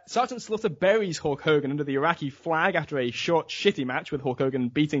 Sergeant Slaughter buries Hulk Hogan under the Iraqi flag after a short, shitty match with Hulk Hogan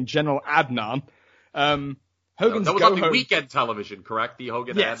beating General Adnan. Hogan's that was on the weekend television, correct? The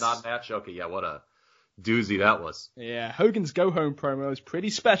Hogan Adnan match? Okay, yeah, what a doozy that was. Yeah, Hogan's go-home promo is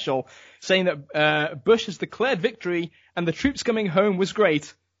pretty special, saying that Bush has declared victory and the troops coming home was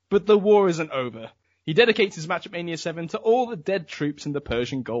great, but the war isn't over. He dedicates his match at Mania 7 to all the dead troops in the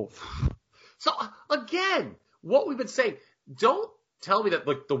Persian Gulf. So, again, what we've been saying, don't tell me that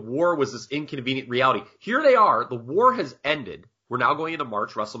the war was this inconvenient reality. Here they are. The war has ended. We're now going into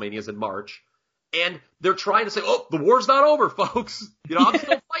March. WrestleMania's in March. And they're trying to say, the war's not over, folks. I'm still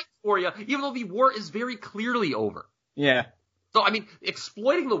fighting for you, even though the war is very clearly over. Yeah. So, I mean,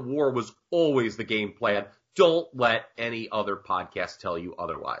 exploiting the war was always the game plan. Don't let any other podcast tell you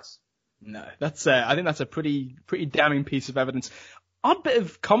otherwise. No, I think that's a pretty damning piece of evidence. Odd bit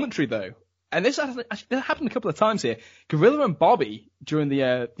of commentary, though. And this happened a couple of times here. Gorilla and Bobby, during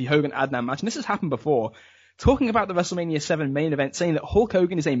the Hogan-Adnan match, and this has happened before, talking about the WrestleMania 7 main event, saying that Hulk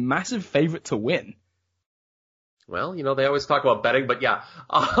Hogan is a massive favorite to win. Well, they always talk about betting, but yeah.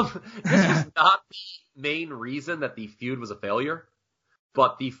 This was not the main reason that the feud was a failure,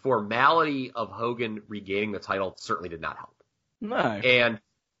 but the formality of Hogan regaining the title certainly did not help. No. And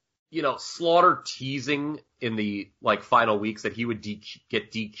Slaughter teasing in the final weeks that he would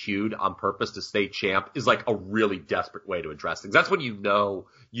get DQ'd on purpose to stay champ is a really desperate way to address things. That's when you've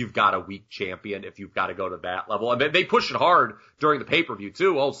got a weak champion if you've got to go to that level. And they push it hard during the pay-per-view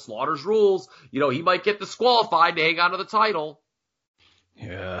too. Oh, Slaughter's rules. He might get disqualified to hang on to the title.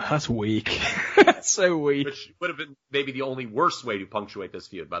 Yeah, that's weak. That's so weak. Which would have been maybe the only worst way to punctuate this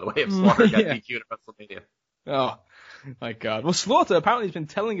feud, by the way, if Slaughter got DQ'd at WrestleMania. Oh, my God. Well, Slaughter apparently has been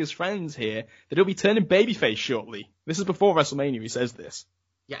telling his friends here that he'll be turning babyface shortly. This is before WrestleMania, he says this.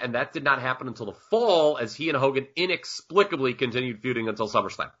 Yeah, and that did not happen until the fall as he and Hogan inexplicably continued feuding until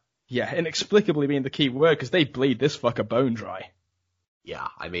SummerSlam. Yeah, inexplicably being the key word, because they bleed this fucker bone dry. Yeah,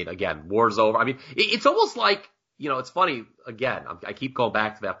 I mean, again, war's over. I mean, it's almost like, it's funny, again, I keep going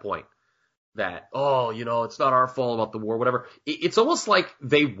back to that point. That, it's not our fault about the war, whatever. It's almost like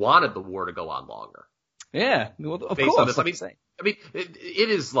they wanted the war to go on longer. Yeah, well, of course. I mean, I mean, it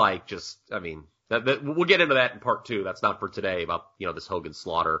is like just, I mean, that we'll get into that in part 2. That's not for today about, this Hogan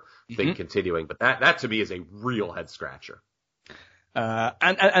Slaughter thing continuing. But that to me is a real head scratcher.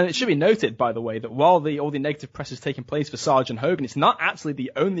 And it should be noted, by the way, that while all the negative press is taking place for Sarge and Hogan, it's not actually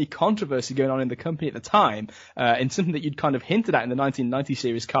the only controversy going on in the company at the time. In something that you'd kind of hinted at in the 1990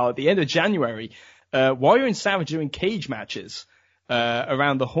 series, Carl, at the end of January, Warrior and Savage are doing cage matches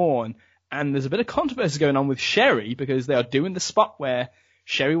around the Horn, and there's a bit of controversy going on with Sherry because they are doing the spot where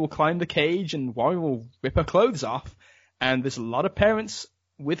Sherry will climb the cage and Warrior will rip her clothes off, and there's a lot of parents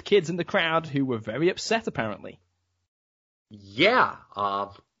with kids in the crowd who were very upset, apparently. Yeah. Can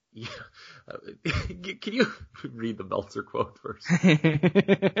you read the Meltzer quote first?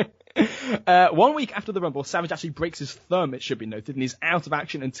 1 week after the Rumble, Savage actually breaks his thumb, it should be noted, and he's out of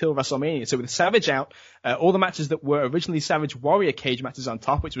action until WrestleMania. So with Savage out, all the matches that were originally Savage Warrior cage matches on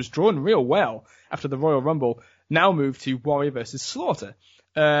top, which was drawn real well after the Royal Rumble, now moved to Warrior versus Slaughter.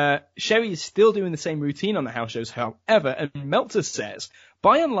 Sherry is still doing the same routine on the house shows, however, and Meltzer says,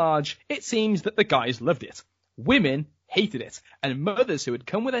 by and large, it seems that the guys loved it. Women hated it, and mothers who had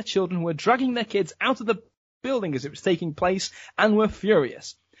come with their children were dragging their kids out of the building as it was taking place and were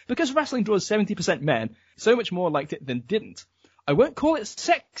furious. Because wrestling draws 70% men, so much more liked it than didn't. I won't call it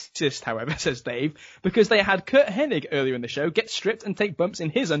sexist, however, says Dave, because they had Kurt Hennig earlier in the show get stripped and take bumps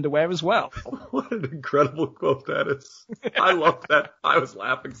in his underwear as well. What an incredible quote that is. I love that. I was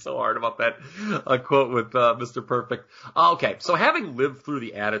laughing so hard about that quote with Mr. Perfect. Okay, so having lived through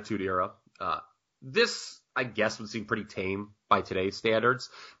the Attitude Era, this, I guess, would seem pretty tame by today's standards,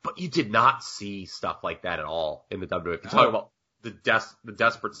 but you did not see stuff like that at all in the WWE. If you talk about the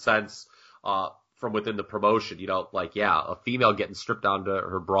desperate sense from within the promotion, a female getting stripped down to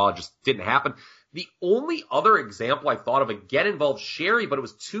her bra just didn't happen. The only other example I thought of, again, involved Sherry, but it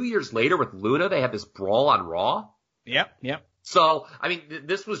was 2 years later with Luna. They had this brawl on Raw. Yep. So, I mean,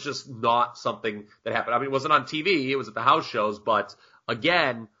 this was just not something that happened. I mean, it wasn't on TV. It was at the house shows, but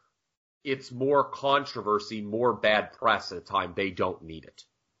again, it's more controversy, more bad press at a time they don't need it.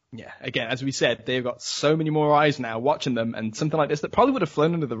 Yeah, again, as we said, they've got so many more eyes now watching them, and something like this that probably would have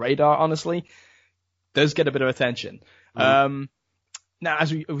flown under the radar, honestly, does get a bit of attention. Mm. Now,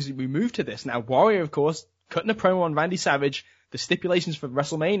 as we move to this, now Warrior, of course, cutting a promo on Randy Savage, the stipulations for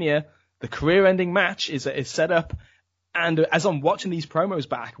WrestleMania, the career-ending match is set up, and as I'm watching these promos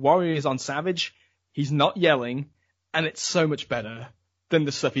back, Warrior is on Savage, he's not yelling, and it's so much better than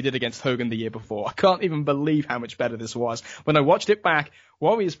the stuff he did against Hogan the year before. I can't even believe how much better this was. When I watched it back,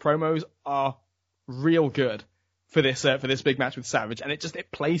 Warrior's promos are real good for this big match with Savage, and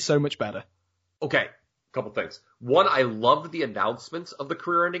it plays so much better. Okay, a couple things. One, I loved the announcement of the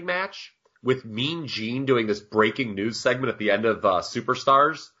career-ending match with Mean Gene doing this breaking news segment at the end of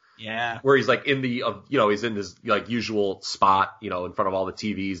Superstars. Yeah. Where he's like in the, he's in his like usual spot, in front of all the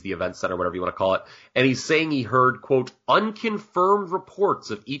TVs, the event center, whatever you want to call it. And he's saying he heard, quote, unconfirmed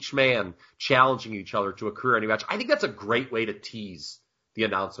reports of each man challenging each other to a career-ending match. I think that's a great way to tease the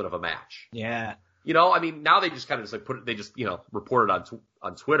announcement of a match. Yeah. I mean, now they just kind of report it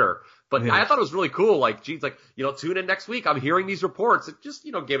on Twitter. But I thought it was really cool. Like, Gene's like, tune in next week. I'm hearing these reports. It just,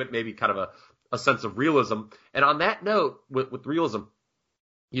 gave it maybe kind of a sense of realism. And on that note, with realism,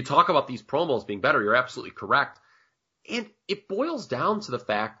 you talk about these promos being better. You're absolutely correct. And it boils down to the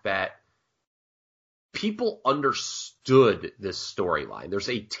fact that people understood this storyline. There's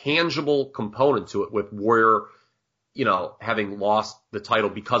a tangible component to it with Warrior, having lost the title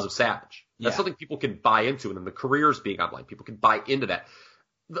because of Savage. That's something people can buy into, and then the careers being online, people can buy into that.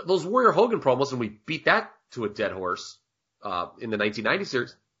 Those Warrior Hogan promos, and we beat that to a dead horse in the 1990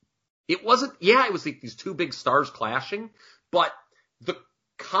 series. It was like these two big stars clashing, but the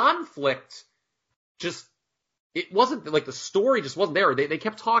conflict it wasn't like the story just wasn't there. They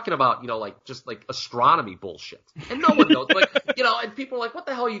kept talking about, just like astronomy bullshit. And no one knows, and people are like, what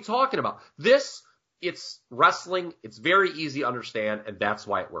the hell are you talking about? It's wrestling. It's very easy to understand, and that's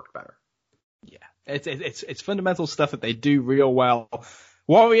why it worked better. Yeah. It's fundamental stuff that they do real well.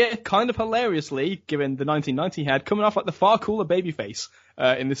 Warrior, kind of hilariously, given the 1990 had, coming off like the far cooler babyface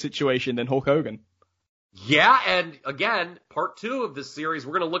in this situation than Hulk Hogan. Yeah, and again, part 2 of this series,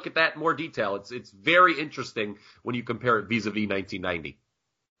 we're going to look at that in more detail. It's very interesting when you compare it vis-a-vis 1990.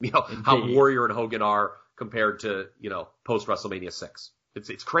 How Warrior and Hogan are compared to, post WrestleMania 6.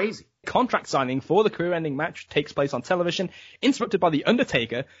 It's crazy. Contract signing for the career-ending match takes place on television, interrupted by The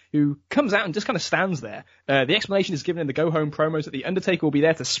Undertaker, who comes out and just kind of stands there. The explanation is given in the go-home promos that The Undertaker will be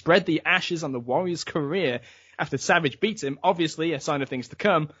there to spread the ashes on the Warrior's career after Savage beats him. Obviously, a sign of things to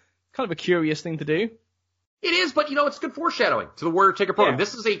come. Kind of a curious thing to do. It is, but it's good foreshadowing to the Warrior Taker program. Yeah.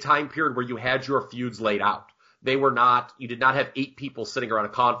 This is a time period where you had your feuds laid out. You did not have 8 people sitting around a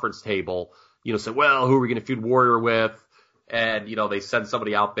conference table, say, well, who are we going to feud Warrior with? And, they send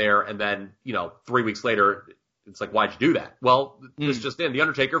somebody out there and then, 3 weeks later, it's like, why'd you do that? Well, this just in, The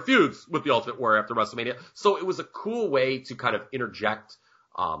Undertaker feuds with the Ultimate Warrior after WrestleMania. So it was a cool way to kind of interject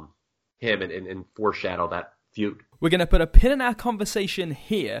him and foreshadow that feud. We're going to put a pin in our conversation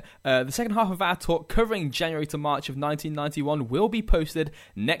here. The second half of our talk covering January to March of 1991 will be posted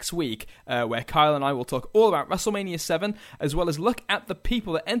next week, where Kyle and I will talk all about WrestleMania 7, as well as look at the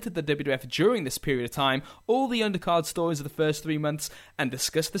people that entered the WWF during this period of time, all the undercard stories of the first 3 months, and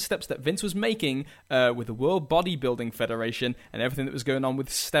discuss the steps that Vince was making with the World Bodybuilding Federation and everything that was going on with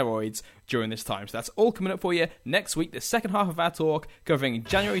steroids during this time. So that's all coming up for you next week, the second half of our talk covering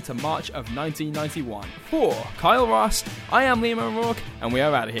January to March of 1991. For Kyle Ross, I am Liam O'Rourke, and we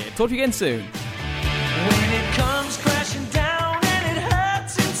are out of here. Talk to you again soon.